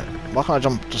worse, doesn't it? Why can't I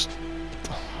jump just...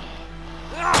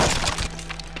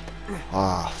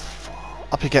 Ah,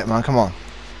 up you get, man, come on.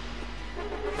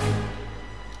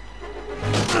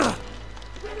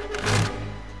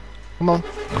 Come on,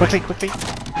 quickly, quickly.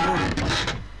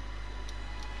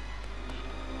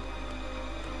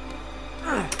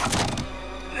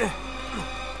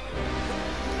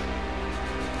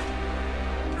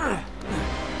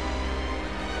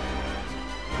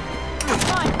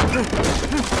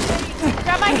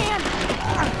 Grab my hand.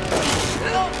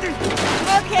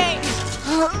 Okay.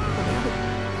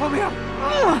 Pull me up.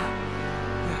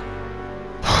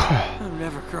 I'm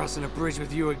never crossing a bridge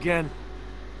with you again.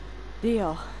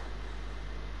 Deal.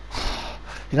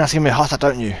 You're not giving me a heart attack,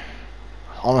 don't you?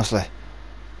 Honestly.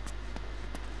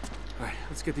 Alright,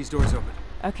 let's get these doors open.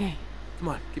 Okay. Come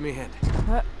on, give me a hand.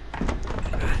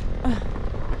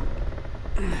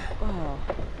 Oh.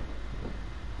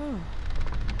 Oh.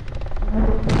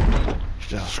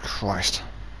 Jesus Christ.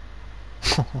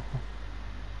 Alright,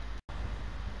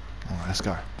 let's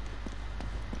go.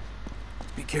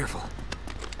 Be careful.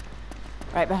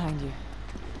 Right behind you.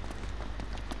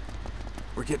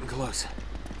 We're getting close.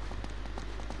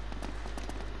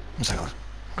 1 second.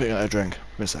 Quick, get a drink.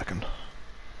 Wait a second.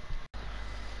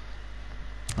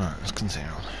 Alright, let's continue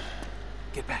on.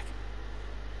 Get back.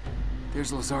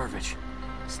 There's Lazarevich.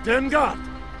 Stand guard.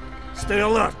 Stay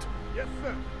alert. Yes,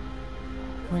 sir.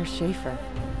 Where's Schaefer?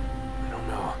 I don't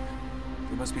know.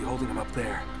 They must be holding him up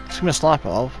there. Just give me a sniper,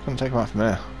 I'll come take him out from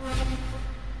here.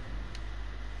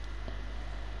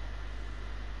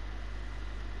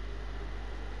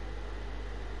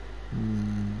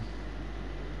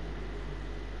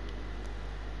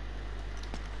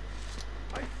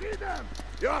 I see them.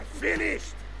 You're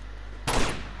finished.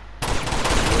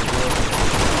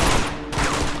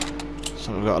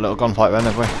 So we've got a little gunfight then,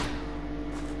 have we?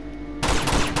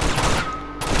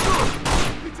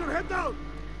 Put your head down.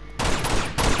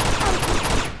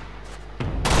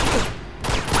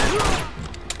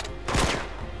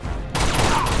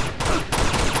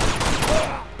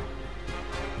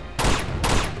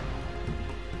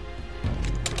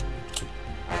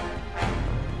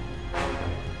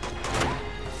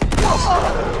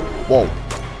 Whoa.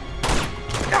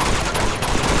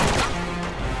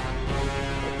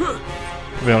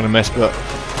 We only missed, but...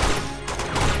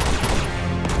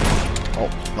 Oh,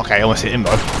 okay, I almost hit him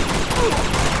though.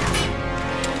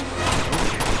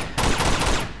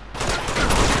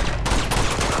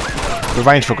 The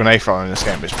range for grenade throwing in this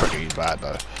game is pretty bad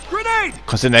though. Grenade!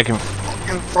 Because then they can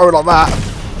fucking throw it like that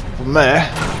from there.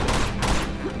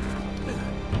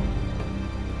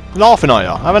 Laughing at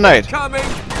you, have a nade. Coming!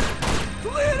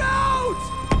 Clear out!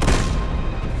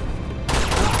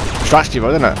 Strategy,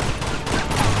 though, isn't it?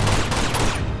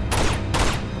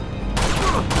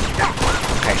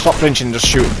 Okay, stop flinching and just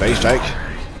shooting, please, Jake.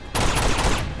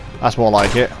 That's more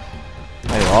like it.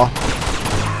 There you are.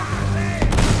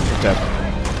 He's dead.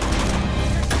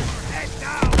 Get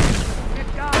down. Get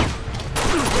down.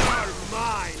 You're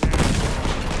mine.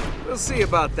 We'll see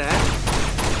about that.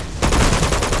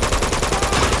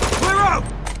 Clear out!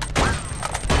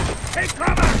 Take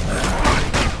cover.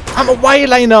 I'm away,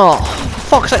 Lena!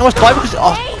 Fuck's sake, I must die because...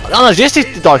 Oh, no, yes, she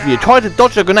died for you. Tried to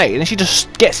dodge the grenade and she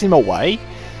just gets him away.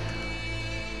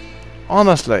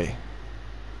 Honestly.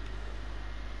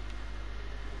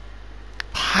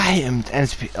 I hate him to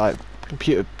like,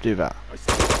 computer do that.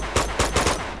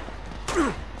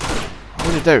 What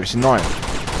do you do? It's annoying.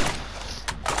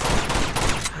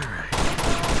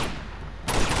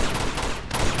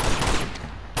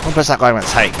 What does that guy want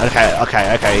to take?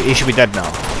 Okay, he should be dead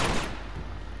now.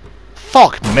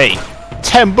 Fuck me!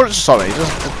 10 bullets, sorry.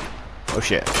 Oh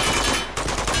shit.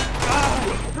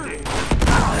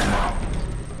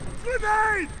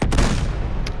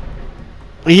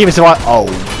 He even survived. Oh,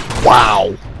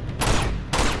 wow.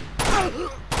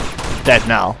 Dead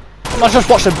now. Let's just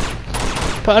watch him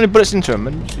put only bullets into him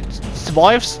and he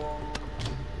survives?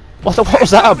 What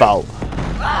was that about?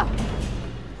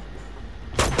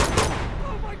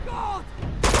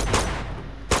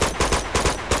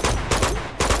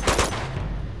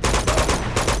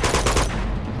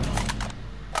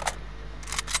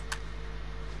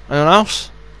 Anyone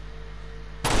else?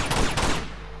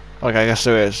 Okay, I guess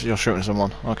there is. You're shooting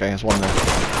someone. Okay, there's one there.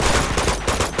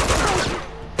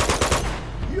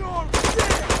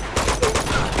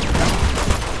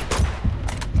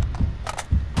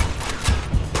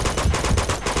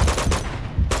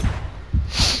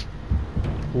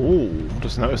 Ooh,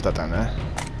 just noticed that down there.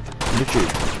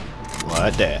 YouTube.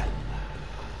 Right there.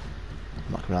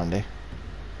 Knock him handy.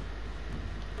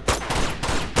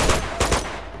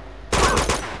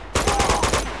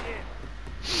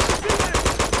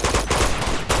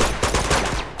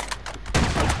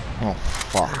 Oh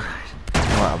fuck.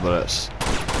 I'm out of bullets.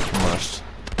 Almost.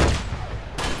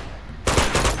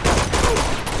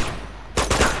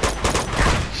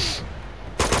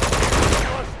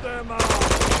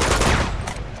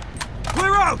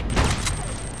 Clear out!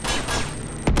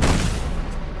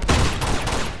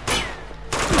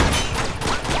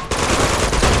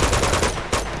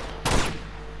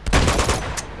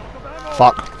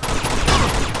 Fuck.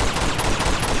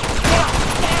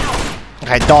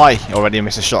 Okay, die! You already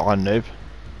missed a shotgun, noob.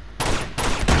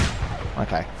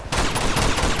 Okay.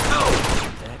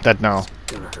 Dead now.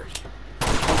 Gonna hurt.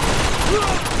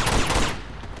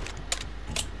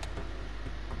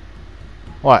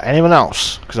 Right, anyone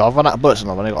else? Because I've run out of bullets and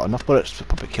I've only got enough bullets to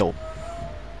probably kill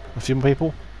a few more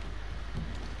people.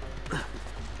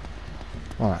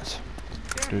 Right.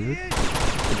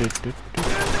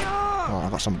 Oh, I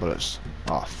got some bullets.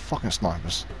 Oh, fucking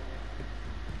snipers.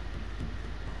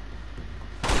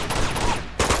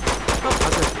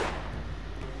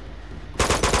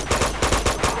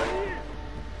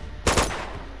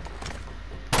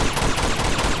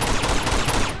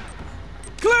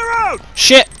 Clear out!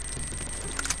 Shit!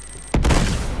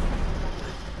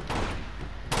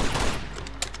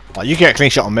 Oh, you get a clean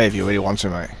shot on me if you really want to,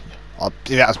 mate.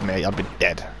 If that was me, I'd be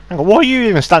dead. Hang on, what are you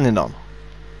even standing on?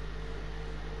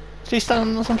 Is he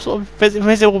standing on some sort of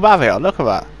visible barrier? Look at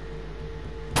that.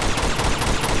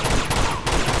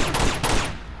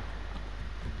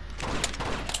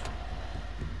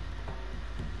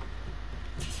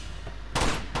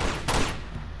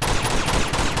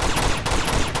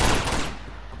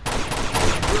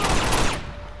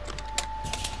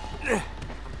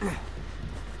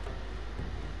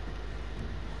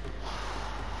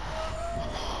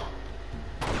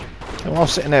 While I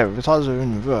was sitting there, the tires were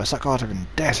in reverse, that guy would have been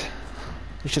dead.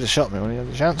 He should have shot me when he had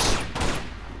the chance.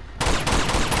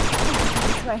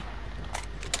 This way.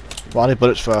 Well, I need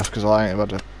bullets first, because I ain't about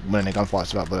to win any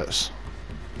gunfights without bullets.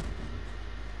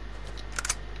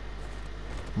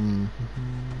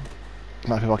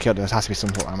 Might people I killed, there has to be some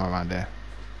sort of ammo around here.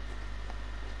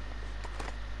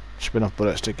 Should be enough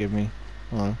bullets to give me...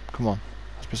 Oh, come on.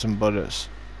 Let's put some bullets.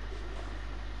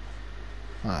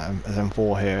 Alright, there's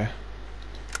M4 here.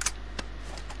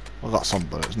 I've got some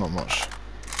bullets, not much.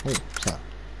 Oh, what's that?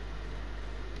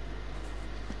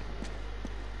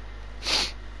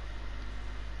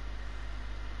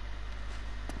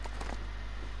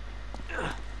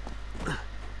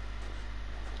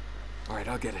 Alright,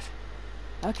 I'll get it.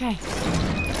 Okay.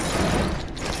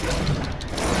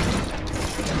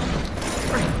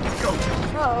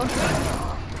 Oh.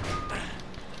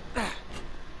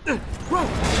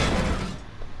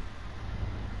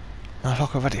 No,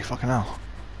 lock already, fucking hell.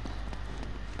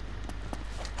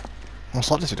 I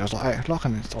started this video, I was like 8 o'clock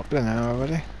and it's been an hour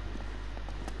already.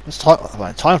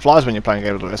 Time flies when you're playing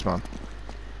games like this, man.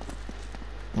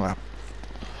 Well.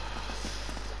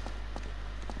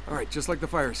 Alright, just like the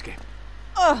fire escape.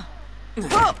 Oh.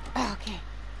 Okay.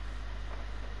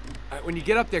 Alright, when you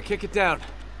get up there, kick it down.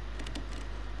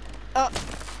 Oh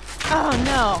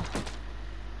no.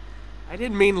 I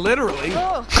didn't mean literally.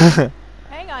 Oh.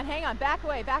 Hang on. hang on. Back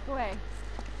away, back away.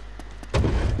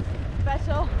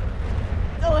 Special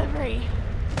delivery.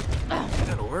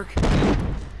 That'll work.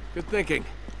 Good thinking.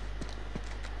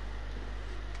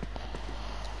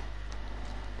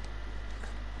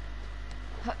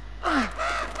 Okay.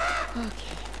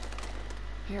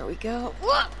 Here we go.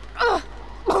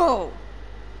 Oh!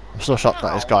 I'm still shocked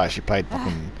that this guy actually played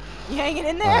fucking You hanging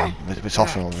in there? it's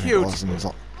optional than it cute. was in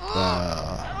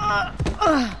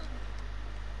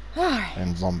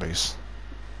zombies.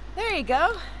 There you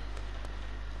go.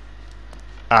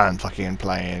 And fucking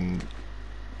playing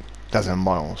Desert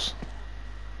Miles.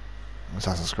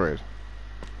 Assassin's Creed.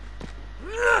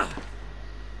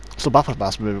 Still baffled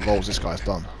about some of the roles this guy's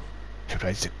done. Who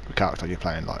plays the character you're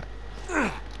playing like?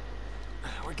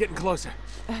 We're getting closer.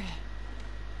 Okay.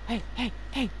 Hey.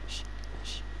 Shh.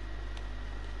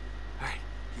 All right.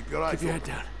 Keep your eyes Keep your head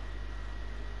open. down.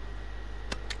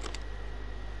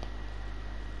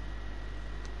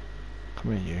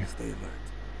 Come here, you. Stay alert.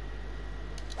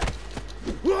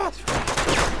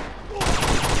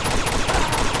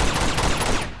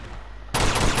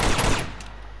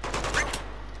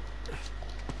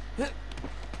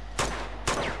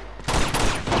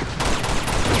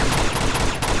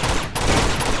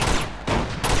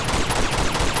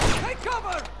 Take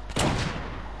cover!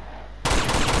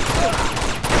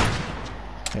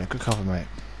 Yeah, good cover, mate.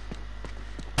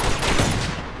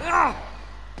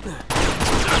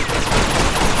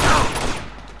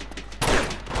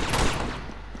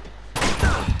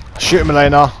 Shoot him,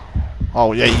 Elena.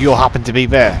 Oh yeah, you happen to be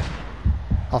there.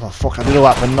 Oh for fuck, I did all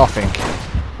that for nothing.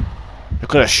 You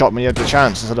could have shot me at the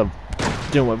chance instead of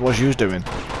doing what it was you was doing.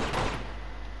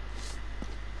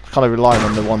 Kind of relying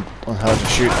on the one on her to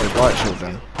shoot the riot shield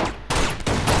then.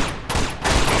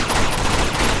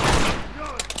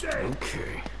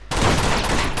 Okay.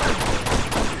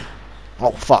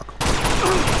 Oh fuck.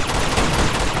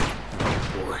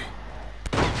 Boy.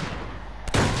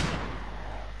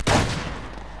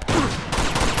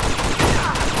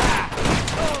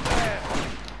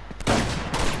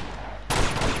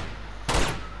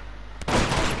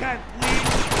 Can't leave.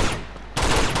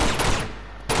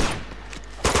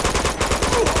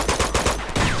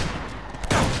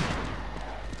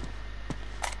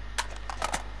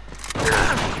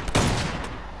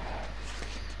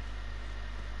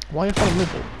 Why are you following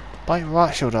middle? Buy your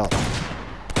right shield up.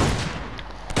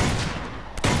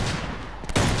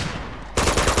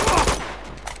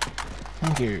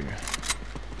 Thank you.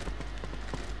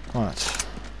 Right.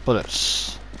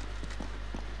 Bullets.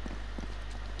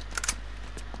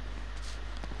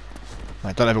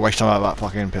 Right, don't ever waste time on that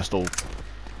fucking pistol.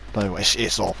 No,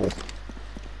 it's awful.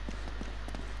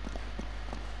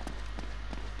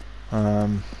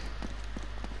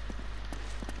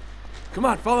 Come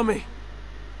on, follow me.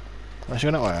 Let's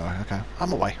go that way. Okay,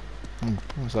 I'm away. I'm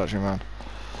searching around.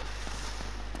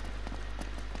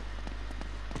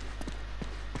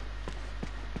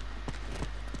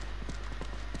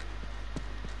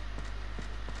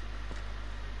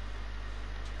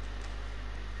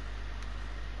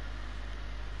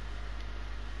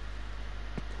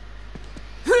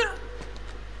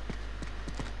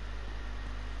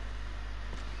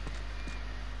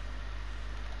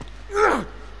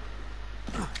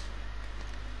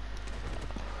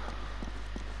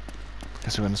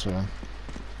 Guess we're in this way then.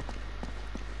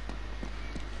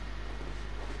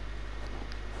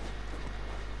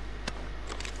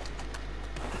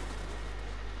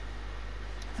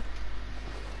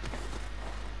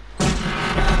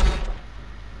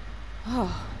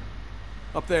 Oh.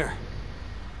 Up there.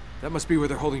 That must be where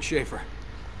they're holding Schaefer.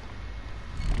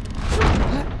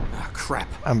 Ah, crap.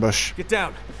 Ambush. Get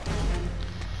down.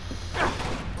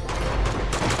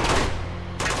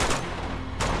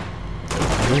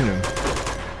 Union.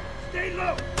 Stay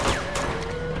low.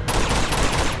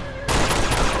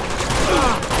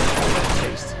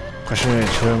 Taste. Question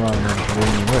is, who am I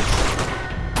union with?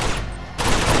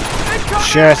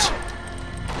 Shit!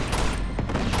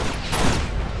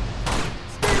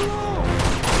 Stay low.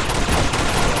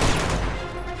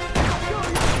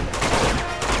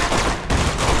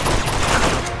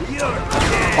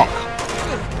 Fuck.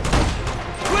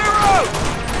 Clear out.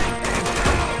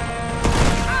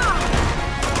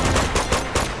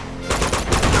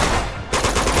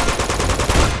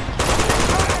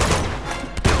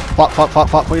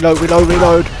 Fuck, reload.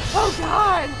 Oh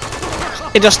God!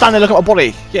 Yeah, just stand there, look at my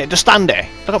body. Yeah, just stand there.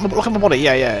 Look at my body.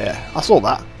 Yeah. I saw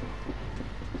that.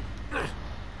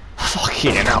 Fuck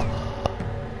yeah, now.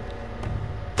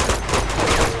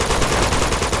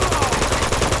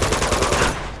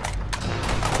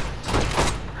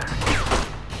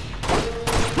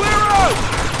 Clear out.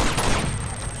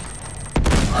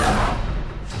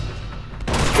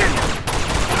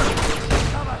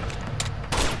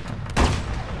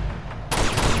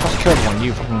 killed one,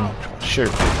 you fucking shoot.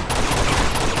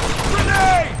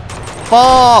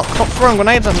 Fuck! Stop throwing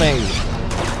grenades at me!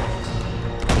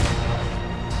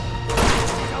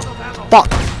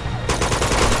 Fuck!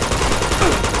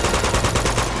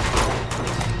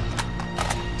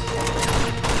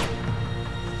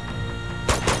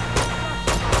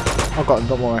 I've got him,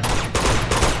 don't worry.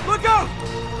 Look out!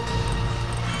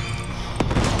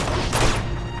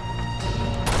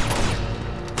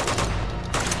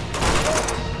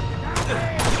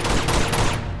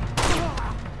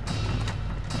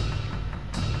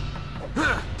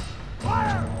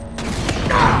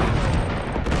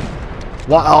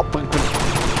 What up?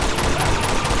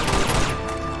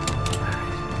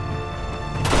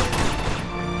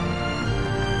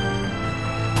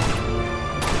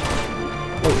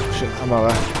 Oh shit, I'm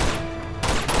over.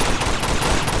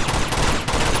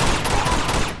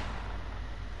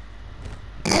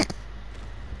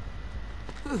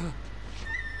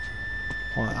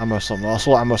 Right, ammo somewhere. I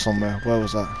saw ammo somewhere. Where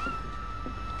was that?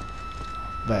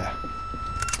 There.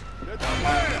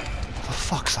 For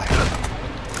fuck's sake.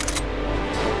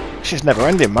 Shit's never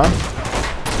ending, man.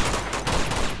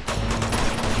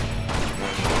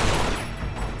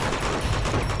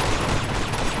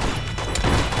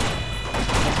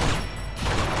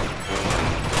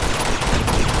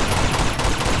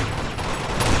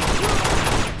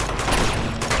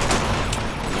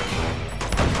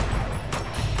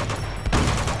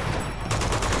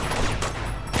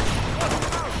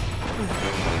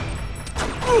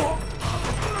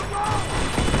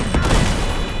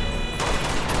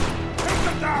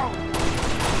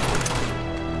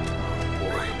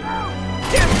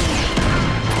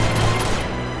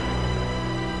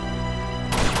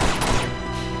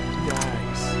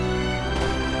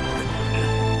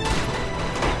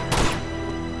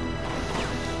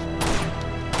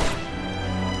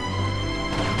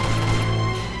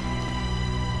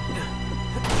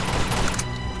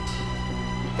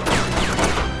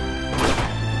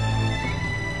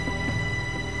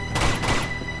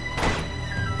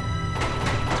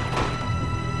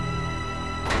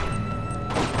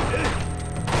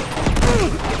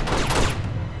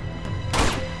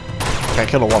 Okay,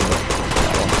 kill a one.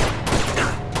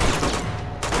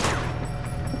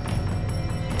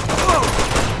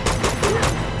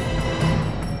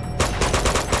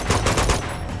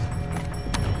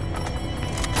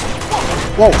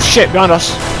 Whoa, shit, behind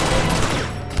us.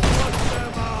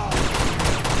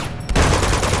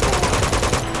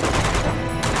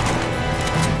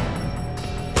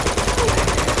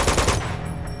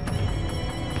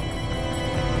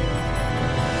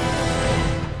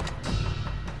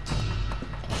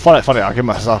 Funny, I give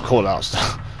myself call outs.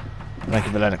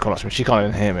 Making Milena call outs, but she can't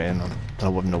even hear me, and I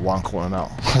wouldn't know why I'm calling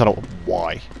out. I don't know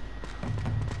why.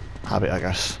 Habit, I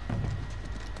guess.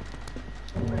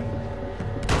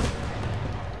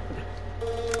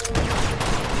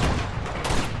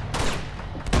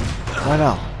 Why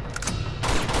now?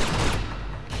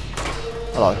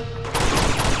 Hello.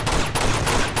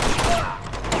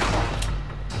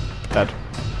 Dead.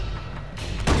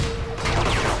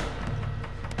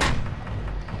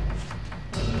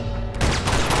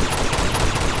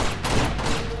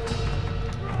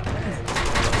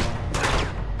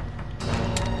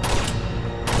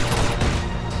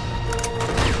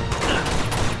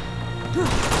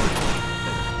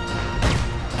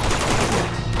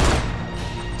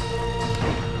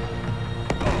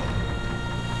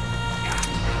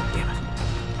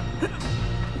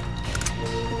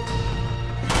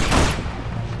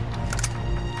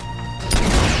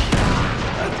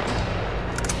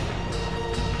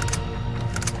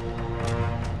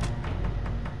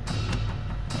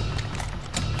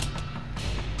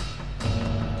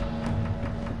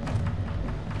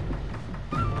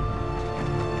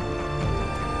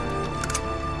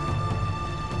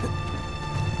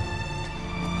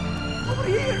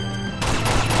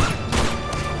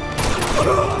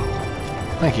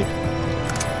 Thank you.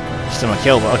 Still my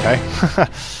kill, but okay.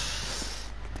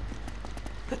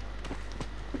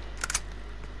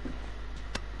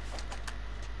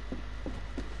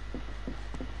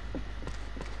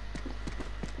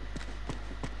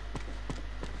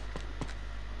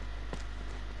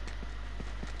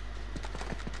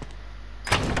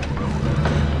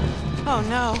 Oh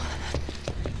no.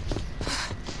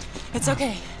 It's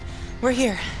okay. We're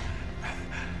here.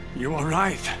 You all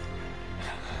right?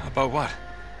 About what?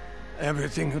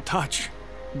 Everything you touch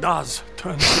does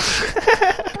turn to shit.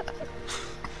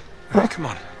 Alright, come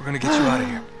on. We're gonna get you out of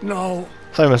here. No.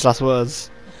 Famous last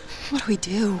words. What do we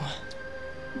do?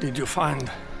 Did you find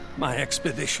my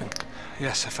expedition?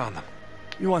 Yes, I found them.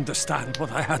 You understand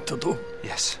what I had to do?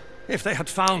 Yes. If they had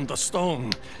found the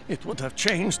stone, it would have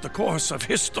changed the course of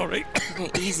history.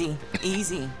 Okay, easy,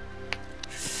 easy.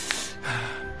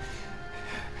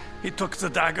 He took the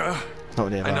dagger.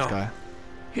 Not the I know. last guy.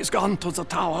 He's gone to the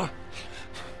tower.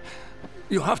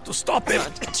 You have to stop him.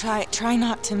 Try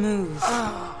not to move.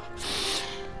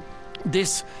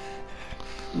 This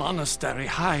monastery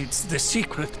hides the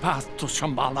secret path to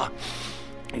Shambhala.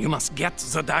 You must get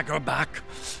the dagger back,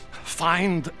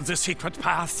 find the secret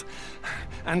path,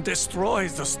 and destroy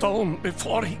the stone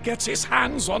before he gets his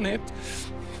hands on it.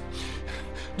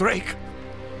 Drake,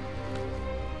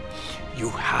 you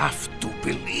have to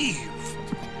believe.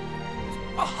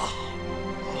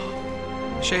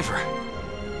 Schaefer.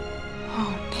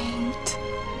 Oh, Nate.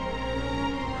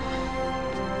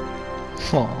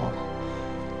 Aww.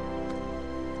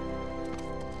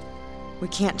 We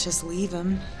can't just leave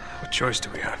him. What choice do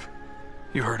we have?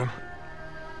 You heard him.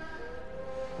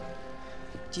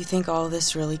 Do you think all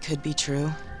this really could be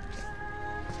true?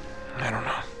 I don't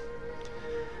know.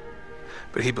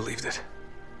 But he believed it.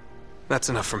 That's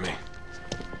enough for me.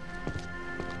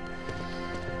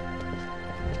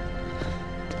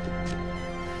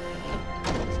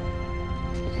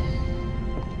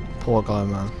 Poor guy,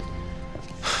 man.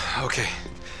 Okay.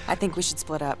 I think we should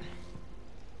split up.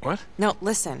 What? No,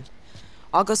 listen.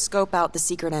 I'll go scope out the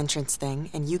secret entrance thing,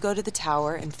 and you go to the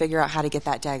tower and figure out how to get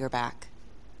that dagger back.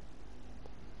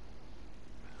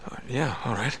 Yeah,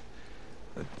 all right.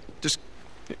 Just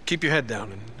keep your head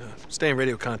down and stay in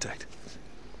radio contact.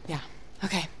 Yeah,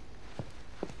 okay.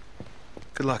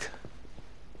 Good luck.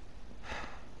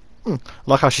 I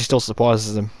like how she still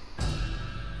surprises him.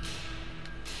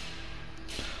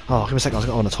 Oh, give me a second, I was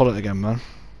going on the toilet again, man.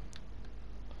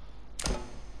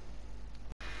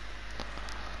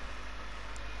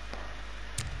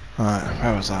 Alright,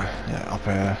 where was I? Yeah, up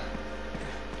here.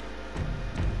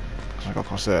 So I got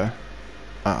across there.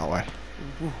 Out of the way.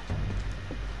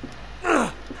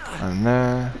 And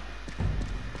there.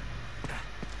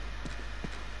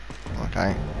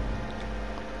 Okay.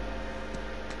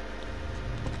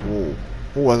 Whoa.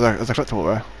 Oh, there's a collectible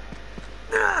there.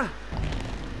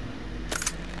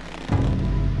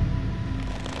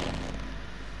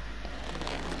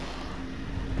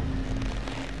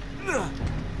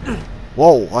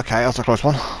 Whoa, okay, that's a close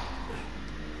one.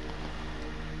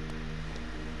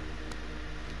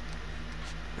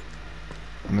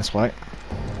 And this way.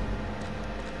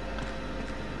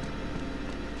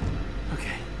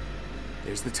 Okay,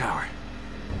 there's the tower.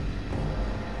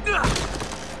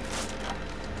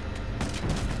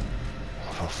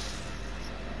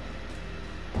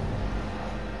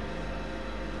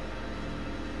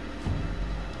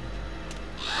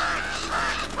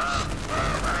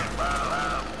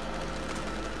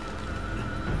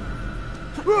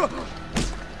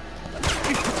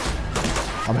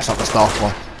 I messed up the staff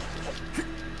one.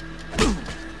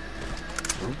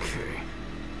 Okay.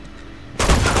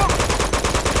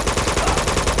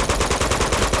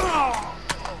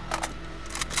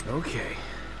 Okay.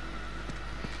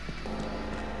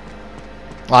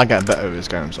 I'm getting better with this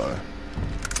game, so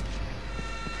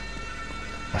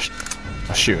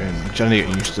I shooting. Generally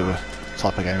get used to the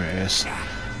type of game it is.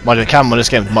 Mind you, the camera on this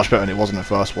game is much better than it was in the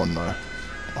first one, though.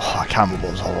 Oh, that camera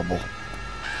was horrible.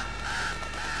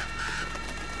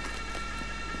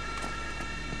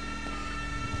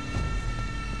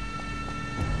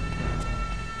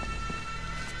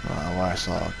 Right, away,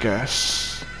 so I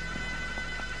guess.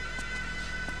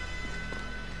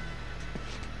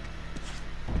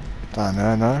 Down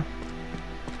there, no?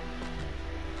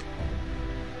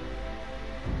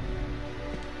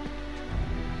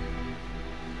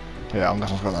 Yeah, I'm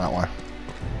guessing I'll go that way.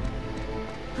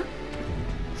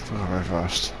 I'll go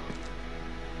first.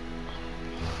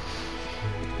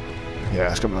 Yeah,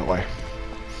 let's go that way.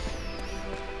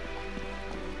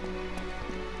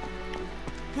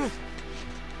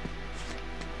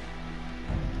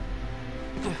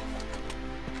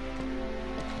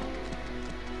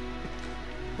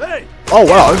 Hey! Oh,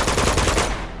 hello!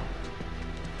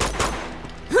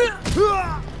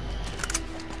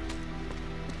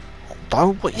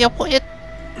 Oh, what you,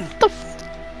 the f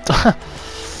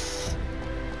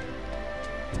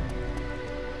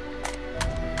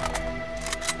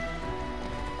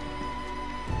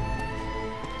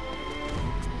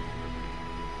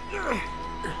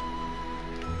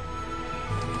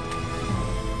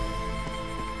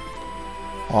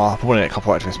Oh, I probably need a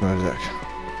copyright to this music.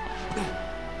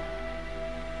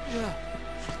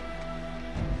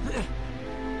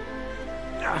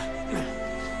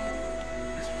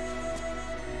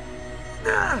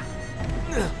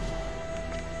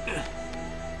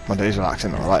 My day's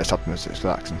relaxing, I like this type of music, it's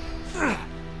relaxing.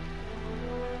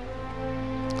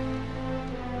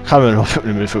 can't remember if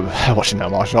we moved through watching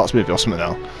that martial arts movie or something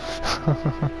now.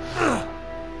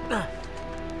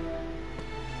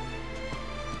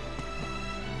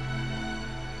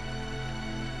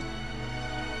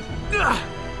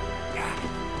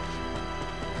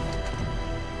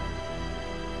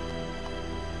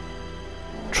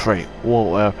 Tree. Whoa,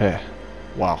 way up here.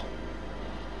 Wow.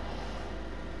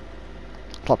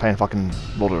 It's like playing fucking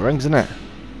Lord of the Rings, isn't it?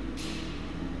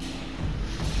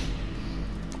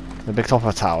 The big top of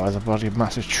a tower has a bloody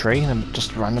massive tree and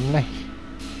just randomly.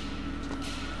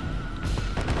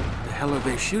 The hell are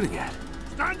they shooting at?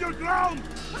 Stand your ground!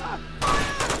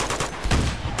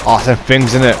 Oh, them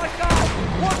things in it.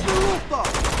 Watch the rooftop!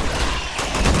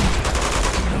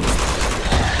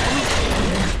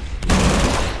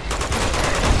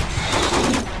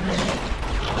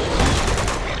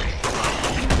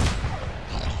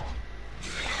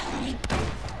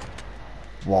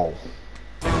 Whoa.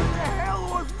 What the hell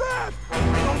was that? I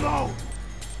don't know.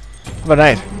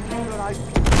 Grenade. Your eyes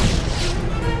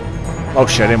Oh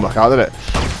shit, didn't work out, did it?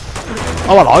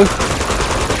 Oh hello.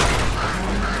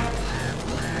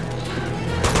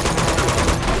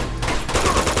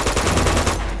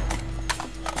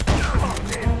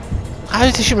 How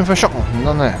did he shoot me for a shotgun?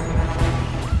 None there.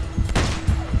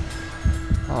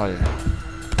 Oh yeah.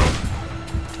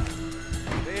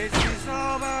 This is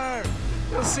over!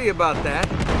 We'll see about that.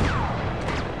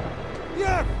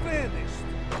 You're finished!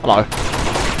 Hello.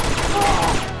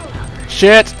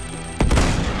 Shit!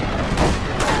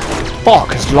 Fuck,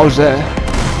 there's loads there.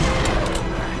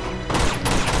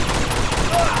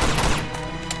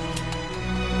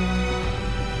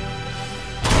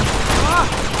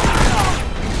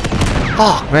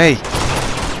 Fuck me!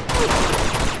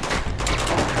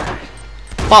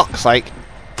 Fuck's sake!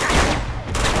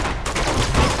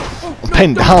 I'm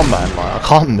pinned down, man. Like, I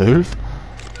can't move.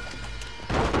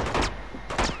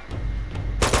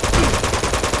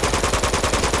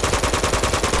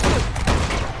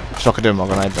 So I could do my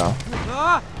grenade down.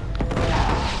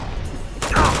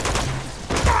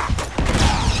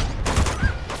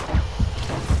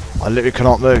 I literally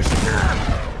cannot move.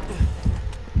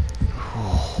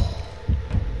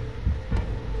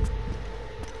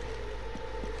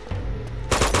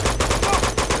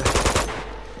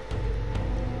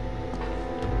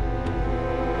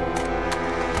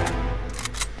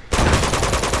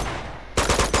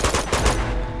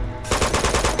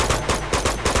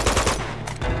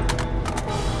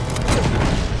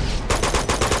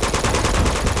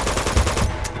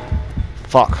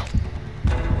 Fuck.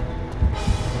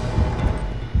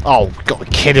 Oh, you gotta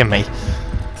be kidding me.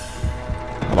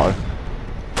 Hello.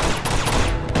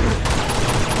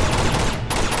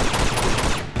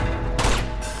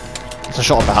 It's a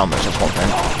shot of the helmet, that's one thing.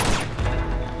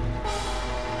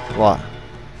 What?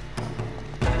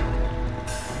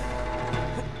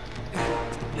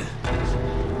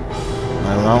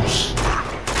 Anyone else?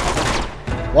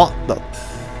 What the?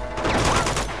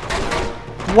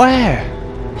 Where?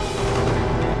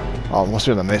 Oh, must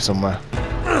be in there somewhere.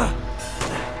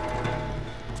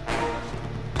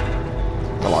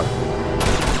 Hello.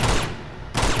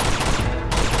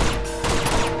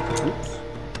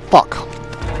 Fuck.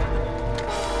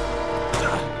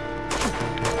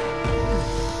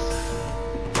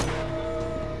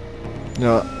 You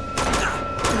know what?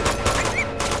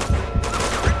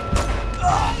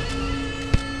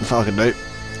 That's all I can do.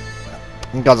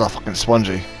 You guys are fucking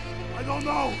spongy. I don't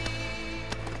know.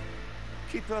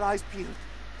 Keep your eyes peeled.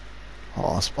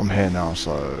 Oh, I'm here now,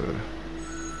 so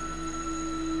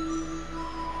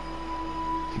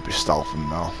I'll be stealthing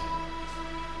now.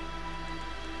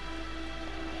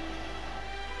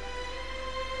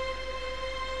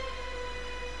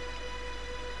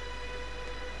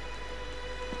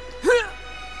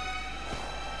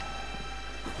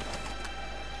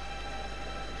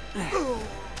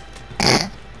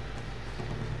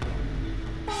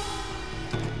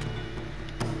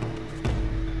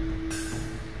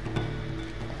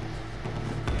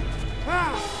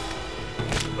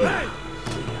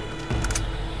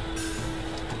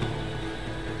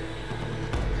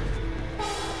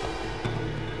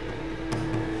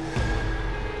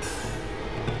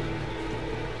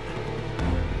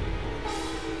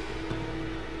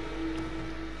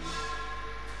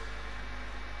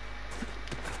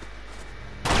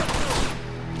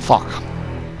 Fuck.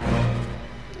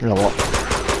 You know what?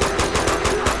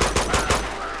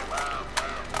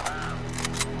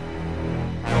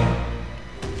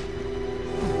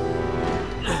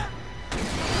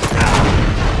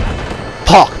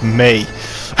 Fuck me.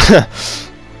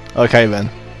 Okay then.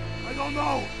 I don't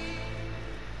know.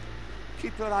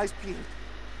 Keep your eyes peeled.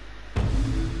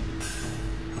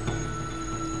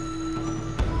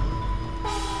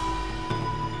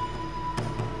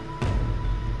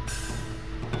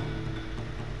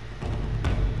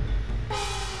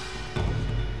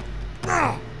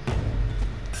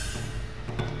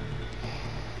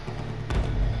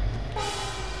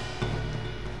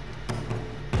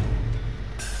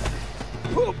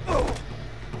 Hey,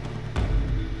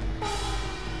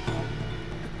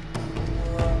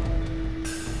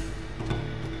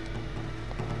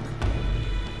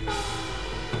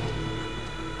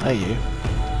 you.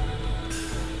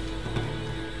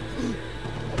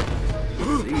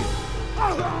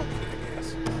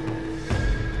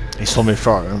 He saw me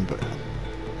throw him, but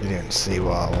he didn't see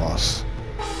where I was.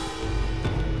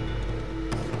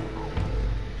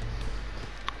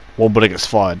 One bullet gets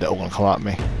fired, they're all gonna come at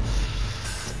me.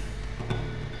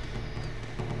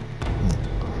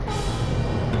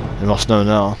 They must know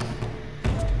now.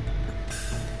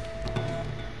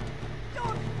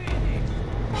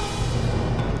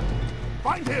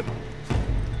 Find him!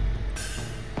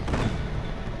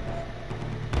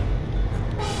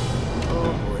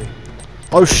 Oh boy.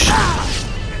 Oh shit!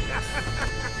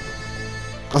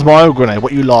 That's my own grenade,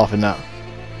 what are you laughing at?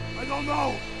 I don't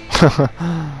know!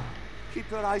 Keep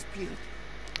your eyes peeled.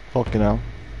 Fucking hell.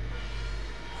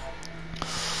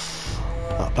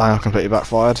 That plan completely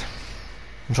backfired.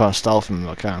 I'm trying to stealth him if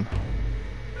I can.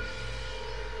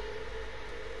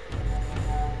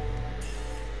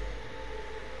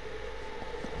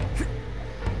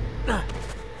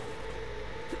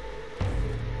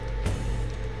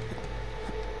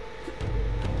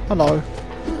 Hello.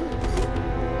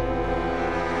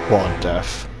 What a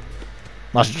death.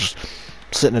 Imagine just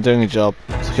sitting there doing your job,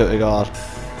 security guard.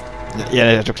 Yeah,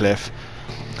 edge of a cliff.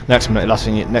 Next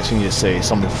thing you see is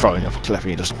someone throwing you off a cliff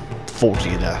and you just fall to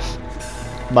your death.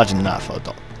 Imagine that for a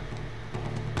dog.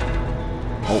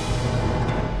 Oh.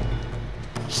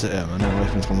 Sit here, man, no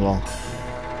weapons come along.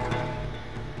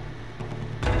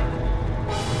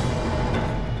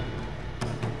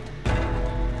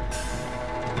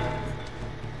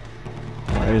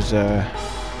 Where is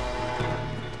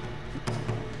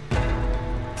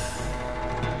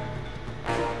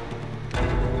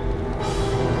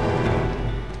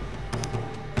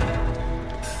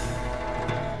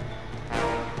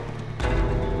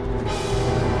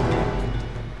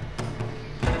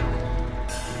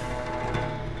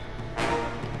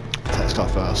Let's go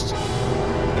first.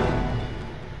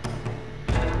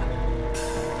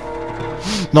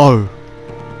 No!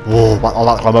 Whoa, I'll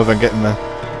like to climb over and get him there.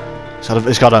 So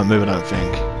this guy don't move, I don't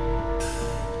think.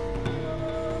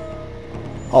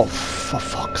 Oh, for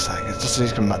fuck's sake, it's just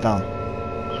he's coming back down.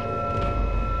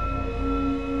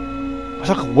 It's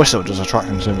like a whistle just attract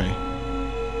him to me.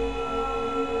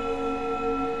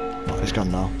 Right, he's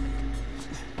gone now.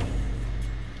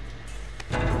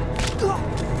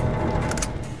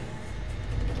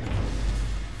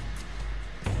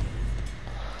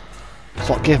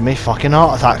 Stop giving me fucking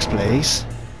heart attacks, please.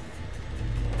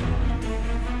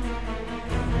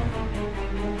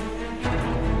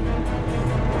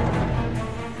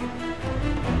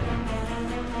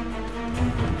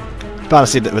 You're bound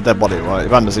to see the dead body, right? You're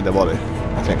bound to see the body.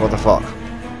 I think, what the fuck?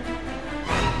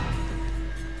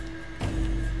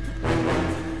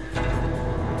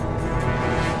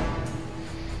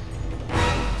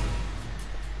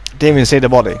 Didn't even see the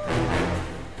body.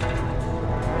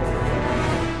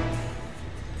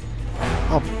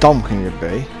 How dumb can you be?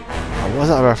 Oh, what's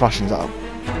that over flashing? Is that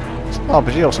it's an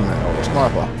RPG or something? Or a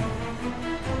sniper?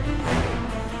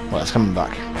 Well, it's coming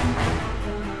back.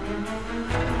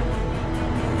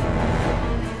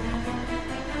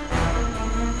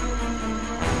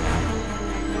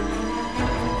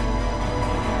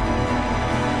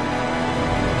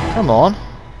 Come on.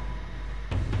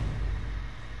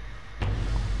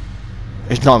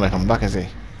 He's not going to come back, is he?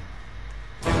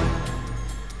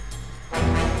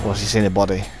 Or has he seen a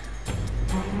body? He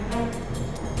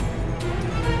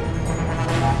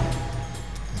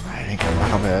ain't coming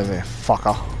back up here, is he?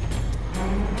 Fucker.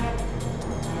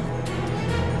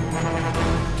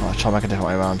 I'll try and make a different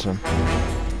way around to him.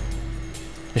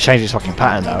 He changed his fucking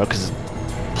pattern though, because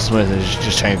for some reason he's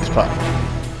just changed his pattern.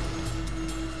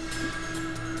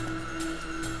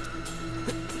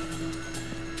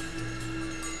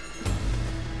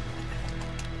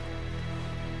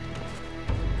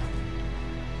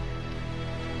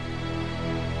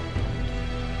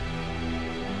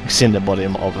 Seen the body,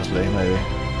 obviously, maybe.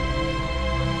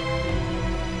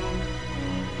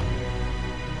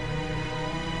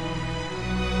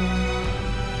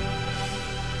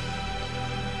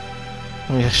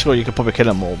 I mean, sure, you could probably kill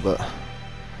them all, but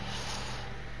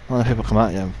how many people come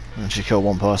at you and you kill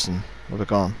one person, we'll be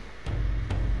gone.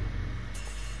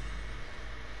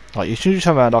 Right, you should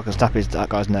turn around, I can snap that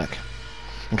guy's neck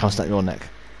and come snap your neck.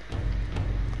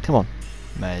 Come on.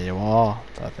 There you are.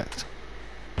 Perfect.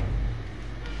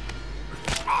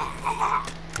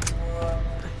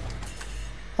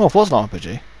 Oh, it was an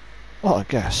RPG. What a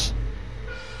guess.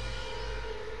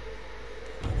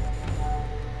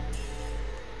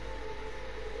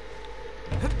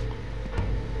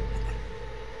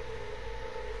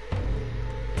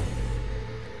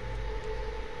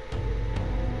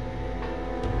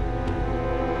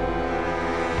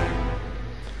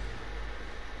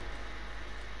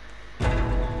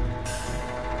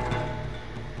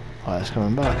 it's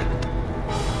coming back.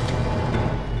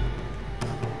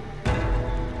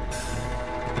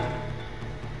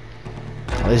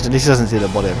 At least he doesn't see the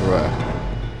body everywhere.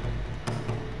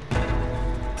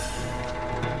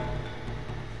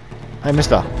 Hey,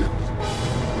 mister.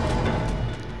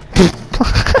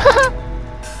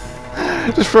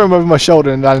 Just throw him over my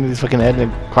shoulder and land in his fucking head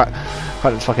and crack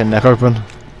his fucking neck open.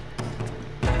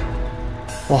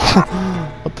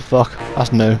 What the fuck?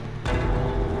 That's new.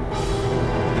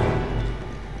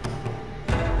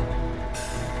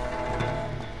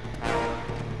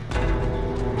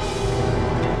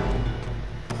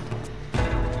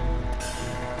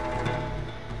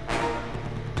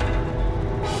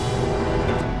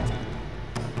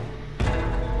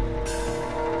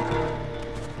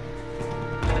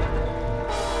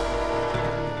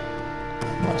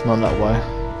 It's not that way.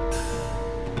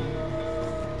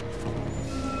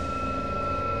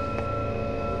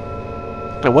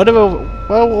 But where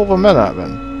are all the men at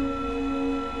then?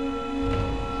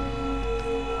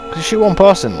 Cause you shoot one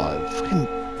person, like fucking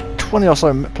 20 or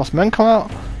so plus men come out.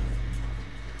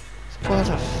 So where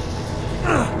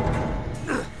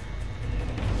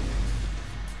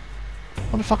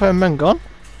the fuck are the men gone?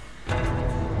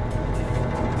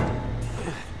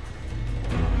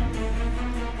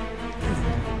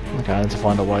 Okay, I need to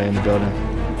find a way in the building.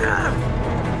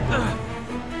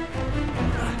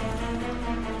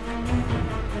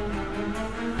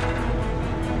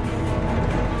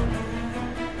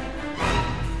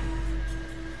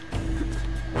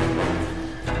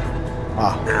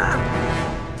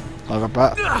 I got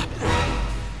that.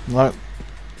 No.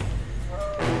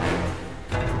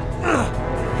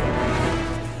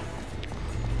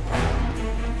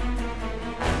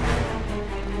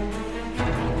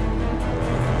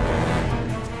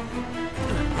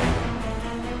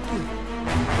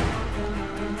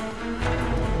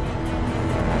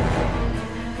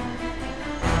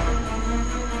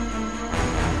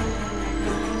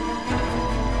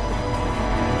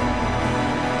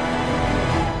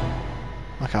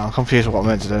 Okay, I'm confused with what I'm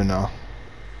meant to do now.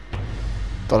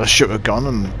 Did I shoot a gun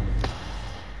and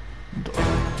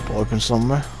open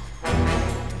somewhere?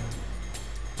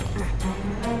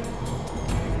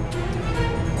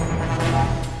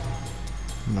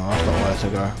 No, that's not where to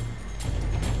go.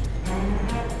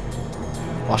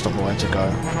 That's not the way to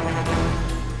go.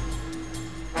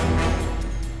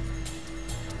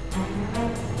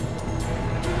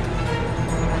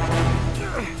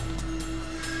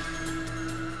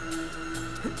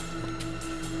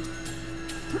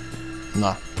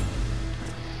 No.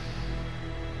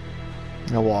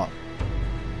 You know what?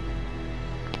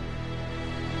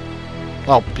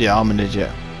 Oh, yeah, I'm an idiot.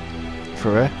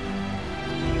 For real?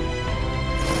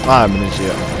 I am an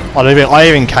idiot. I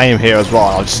even came here as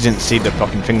well. I just didn't see the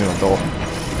fucking thing in the door.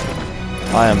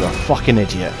 I am a fucking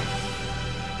idiot.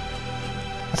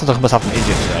 I sound like I must have an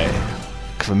idiot today.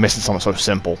 Because I'm missing something so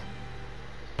simple.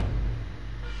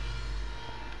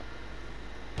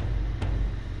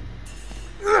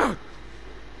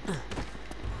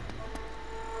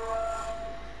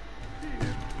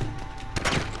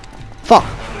 Fuck!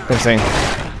 This thing.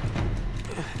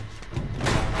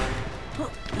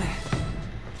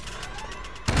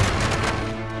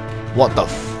 What the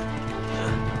f...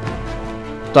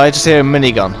 Did I just hear a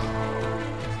minigun?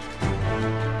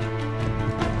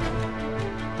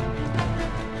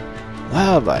 Where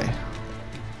are they?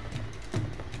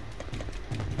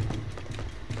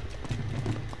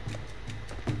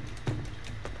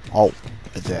 Oh,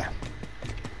 it's there.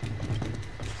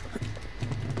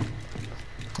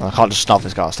 I can't just snap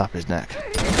this guy, I'll snap his neck.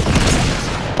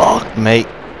 Fuck me.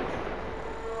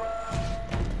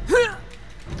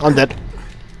 I'm dead.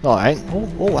 No, I ain't. Oh,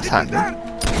 what's happening?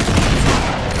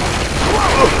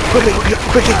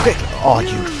 Quickly! Oh,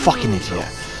 you fucking idiot.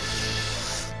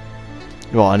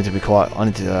 Right, I need to be quiet. I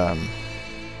need to,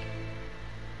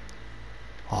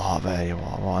 Oh, there you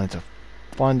are. Right, I need to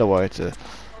find a way to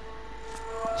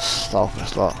stop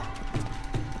this lot.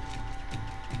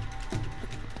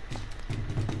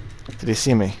 Did he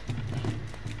see me?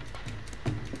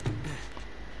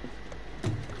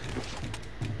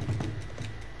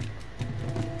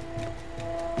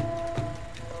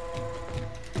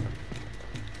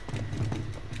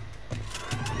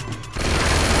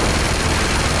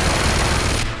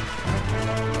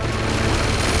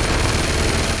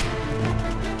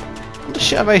 What the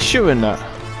shit are they shooting at?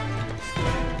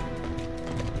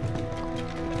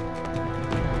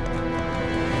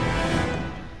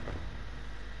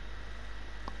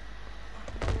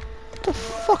 What the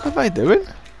fuck are they doing?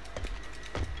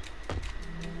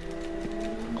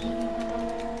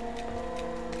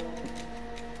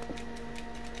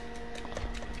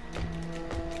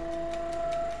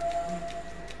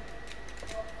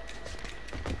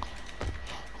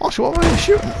 gosh, what are they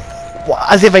shooting?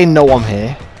 What, as if they know I'm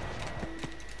here.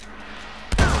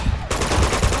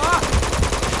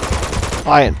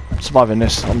 I ain't surviving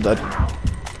this, I'm dead.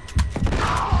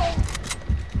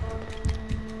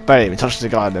 Barely even touched the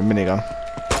guy with the minigun.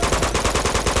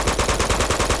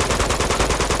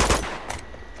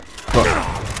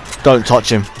 But don't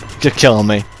touch him. Just kill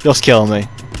me. Just kill me.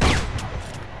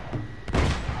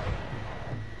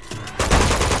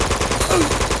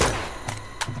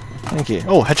 Thank you.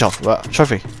 Oh, headshot.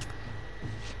 Trophy.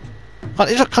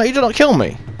 Can't you not kill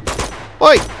me?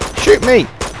 Wait! Shoot me!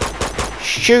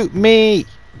 Shoot me!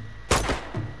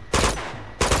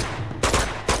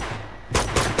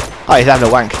 Oh, he's having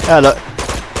a wank. Oh, look.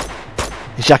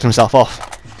 He's jacked himself off.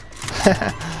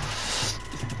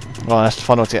 Right, let's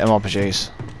find out to get them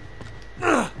RPGs.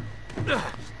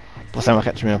 Last time I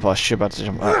catch me up, I should be able to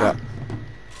jump like that.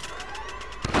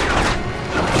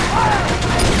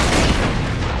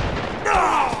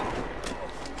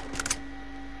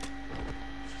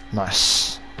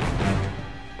 Nice.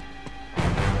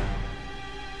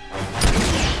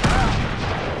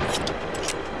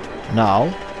 Now,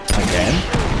 again.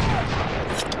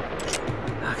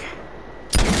 Okay.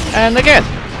 And again.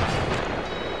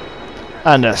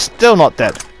 And they're still not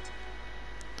dead.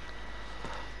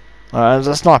 Alright,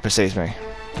 the sniper sees me.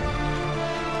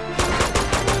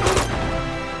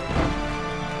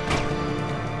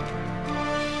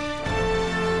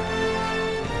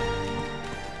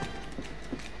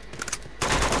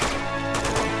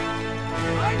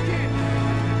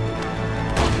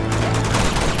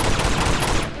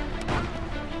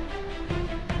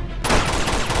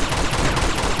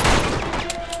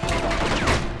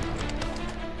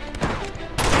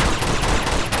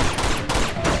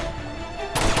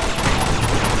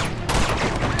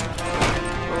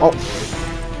 Oh.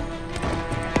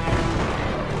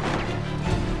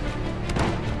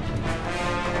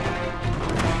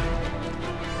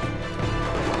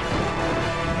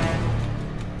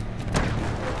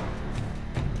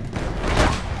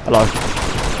 Hello.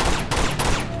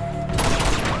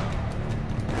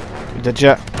 You dead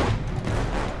yet? I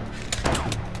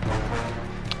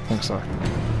think so.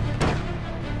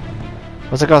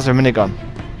 What's the guys with a minigun?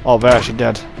 Oh, they're actually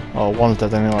dead. Oh, one's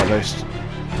dead anyway at least.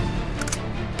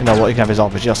 You know what, you can have his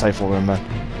RPG, I'll save for him man.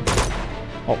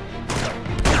 Oh.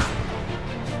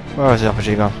 Where is the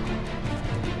RPG gone?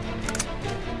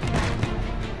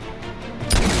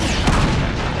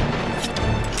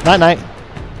 Night night.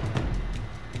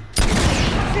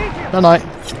 Night night.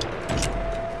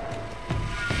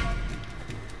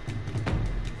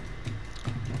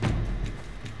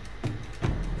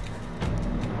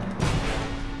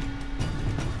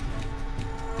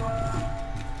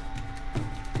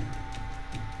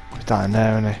 He's down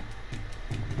there, isn't he?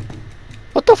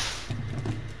 What the f...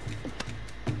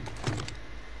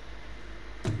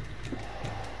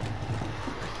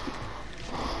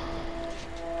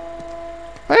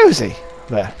 Where is he?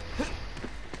 There.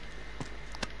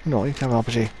 No, you can have an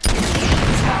RPG.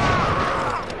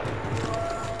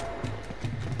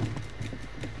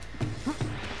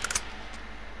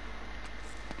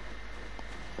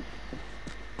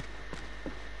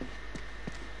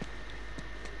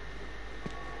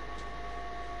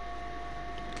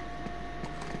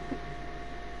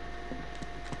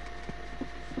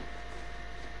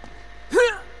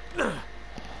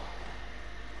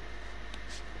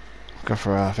 Go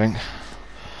for her, I think.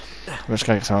 We're just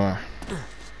gonna get somewhere.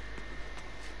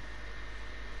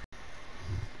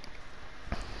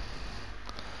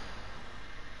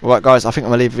 Right guys, I think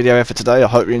I'm going to leave the video here for today. I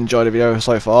hope you enjoyed the video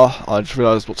so far. I just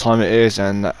realised what time it is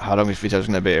and how long this video is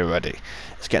going to be already.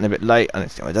 It's getting a bit late and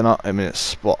it's getting my dinner. I mean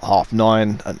it's what,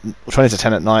 9:30 and 20 to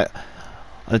 10 at night.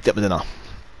 I need to get my dinner.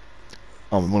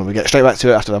 I'm going to get straight back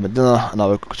to it after I have my dinner and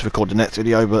I'll record the next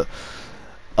video, but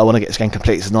I want to get this game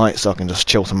completed tonight so I can just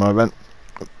chill tomorrow then.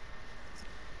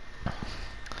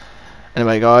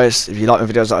 Anyway guys, if you like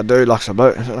the videos that I do, like,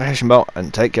 subscribe, notification bell,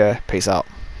 and take care. Peace out.